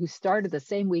woman who started the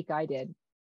same week I did.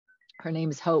 Her name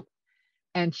is Hope.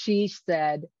 And she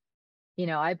said,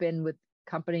 I've been with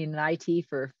company in IT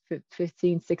for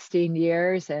 15, 16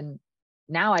 years. And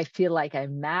now I feel like I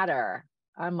matter.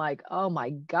 I'm like, oh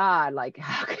my God, like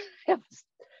how can I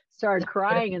start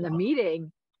crying in the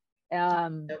meeting?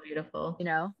 So beautiful.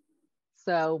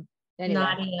 So anyway.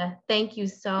 Nadya, thank you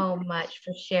so much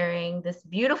for sharing this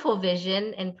beautiful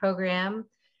vision and program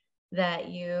that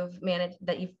you've managed,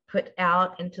 that you've put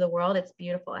out into the world. It's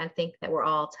beautiful. I think that we're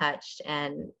all touched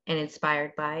and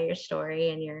inspired by your story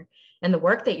and the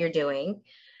work that you're doing.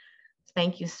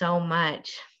 Thank you so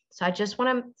much. So I just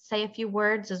want to say a few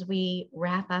words as we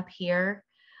wrap up here.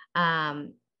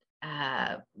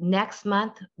 Next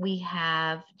month, we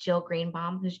have Jill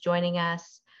Greenbaum, who's joining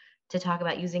us to talk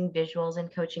about using visuals in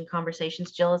coaching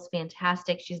conversations. Jill is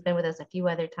fantastic. She's been with us a few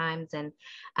other times, and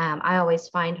I always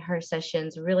find her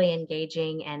sessions really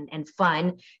engaging and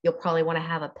fun. You'll probably want to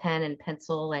have a pen and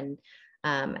pencil, and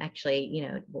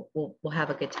actually, we'll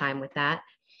have a good time with that.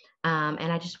 And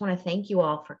I just want to thank you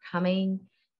all for coming.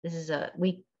 This is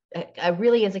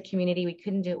really, as a community, we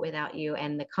couldn't do it without you.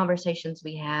 And the conversations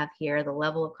we have here, the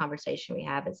level of conversation we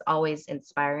have is always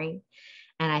inspiring.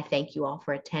 And I thank you all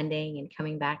for attending and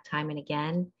coming back time and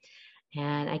again.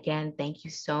 And again, thank you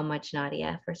so much,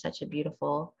 Nadya, for such a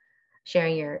beautiful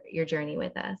sharing your journey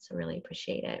with us. I really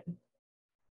appreciate it.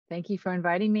 Thank you for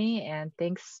inviting me. And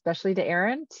thanks especially to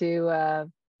Erin to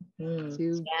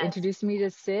introduce me to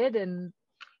Sid and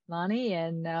Lonnie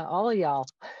and all of y'all.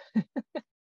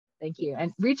 Thank you.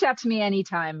 And reach out to me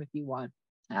anytime if you want.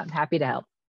 I'm happy to help.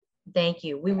 Thank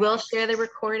you. We will share the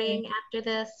recording after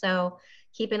this, so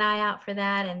keep an eye out for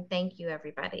that. And thank you,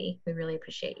 everybody. We really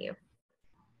appreciate you.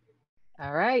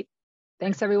 All right.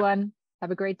 Thanks, everyone. Have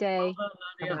a great day.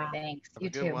 Thanks. Have a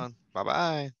good one.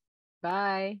 Bye-bye.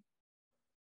 Bye.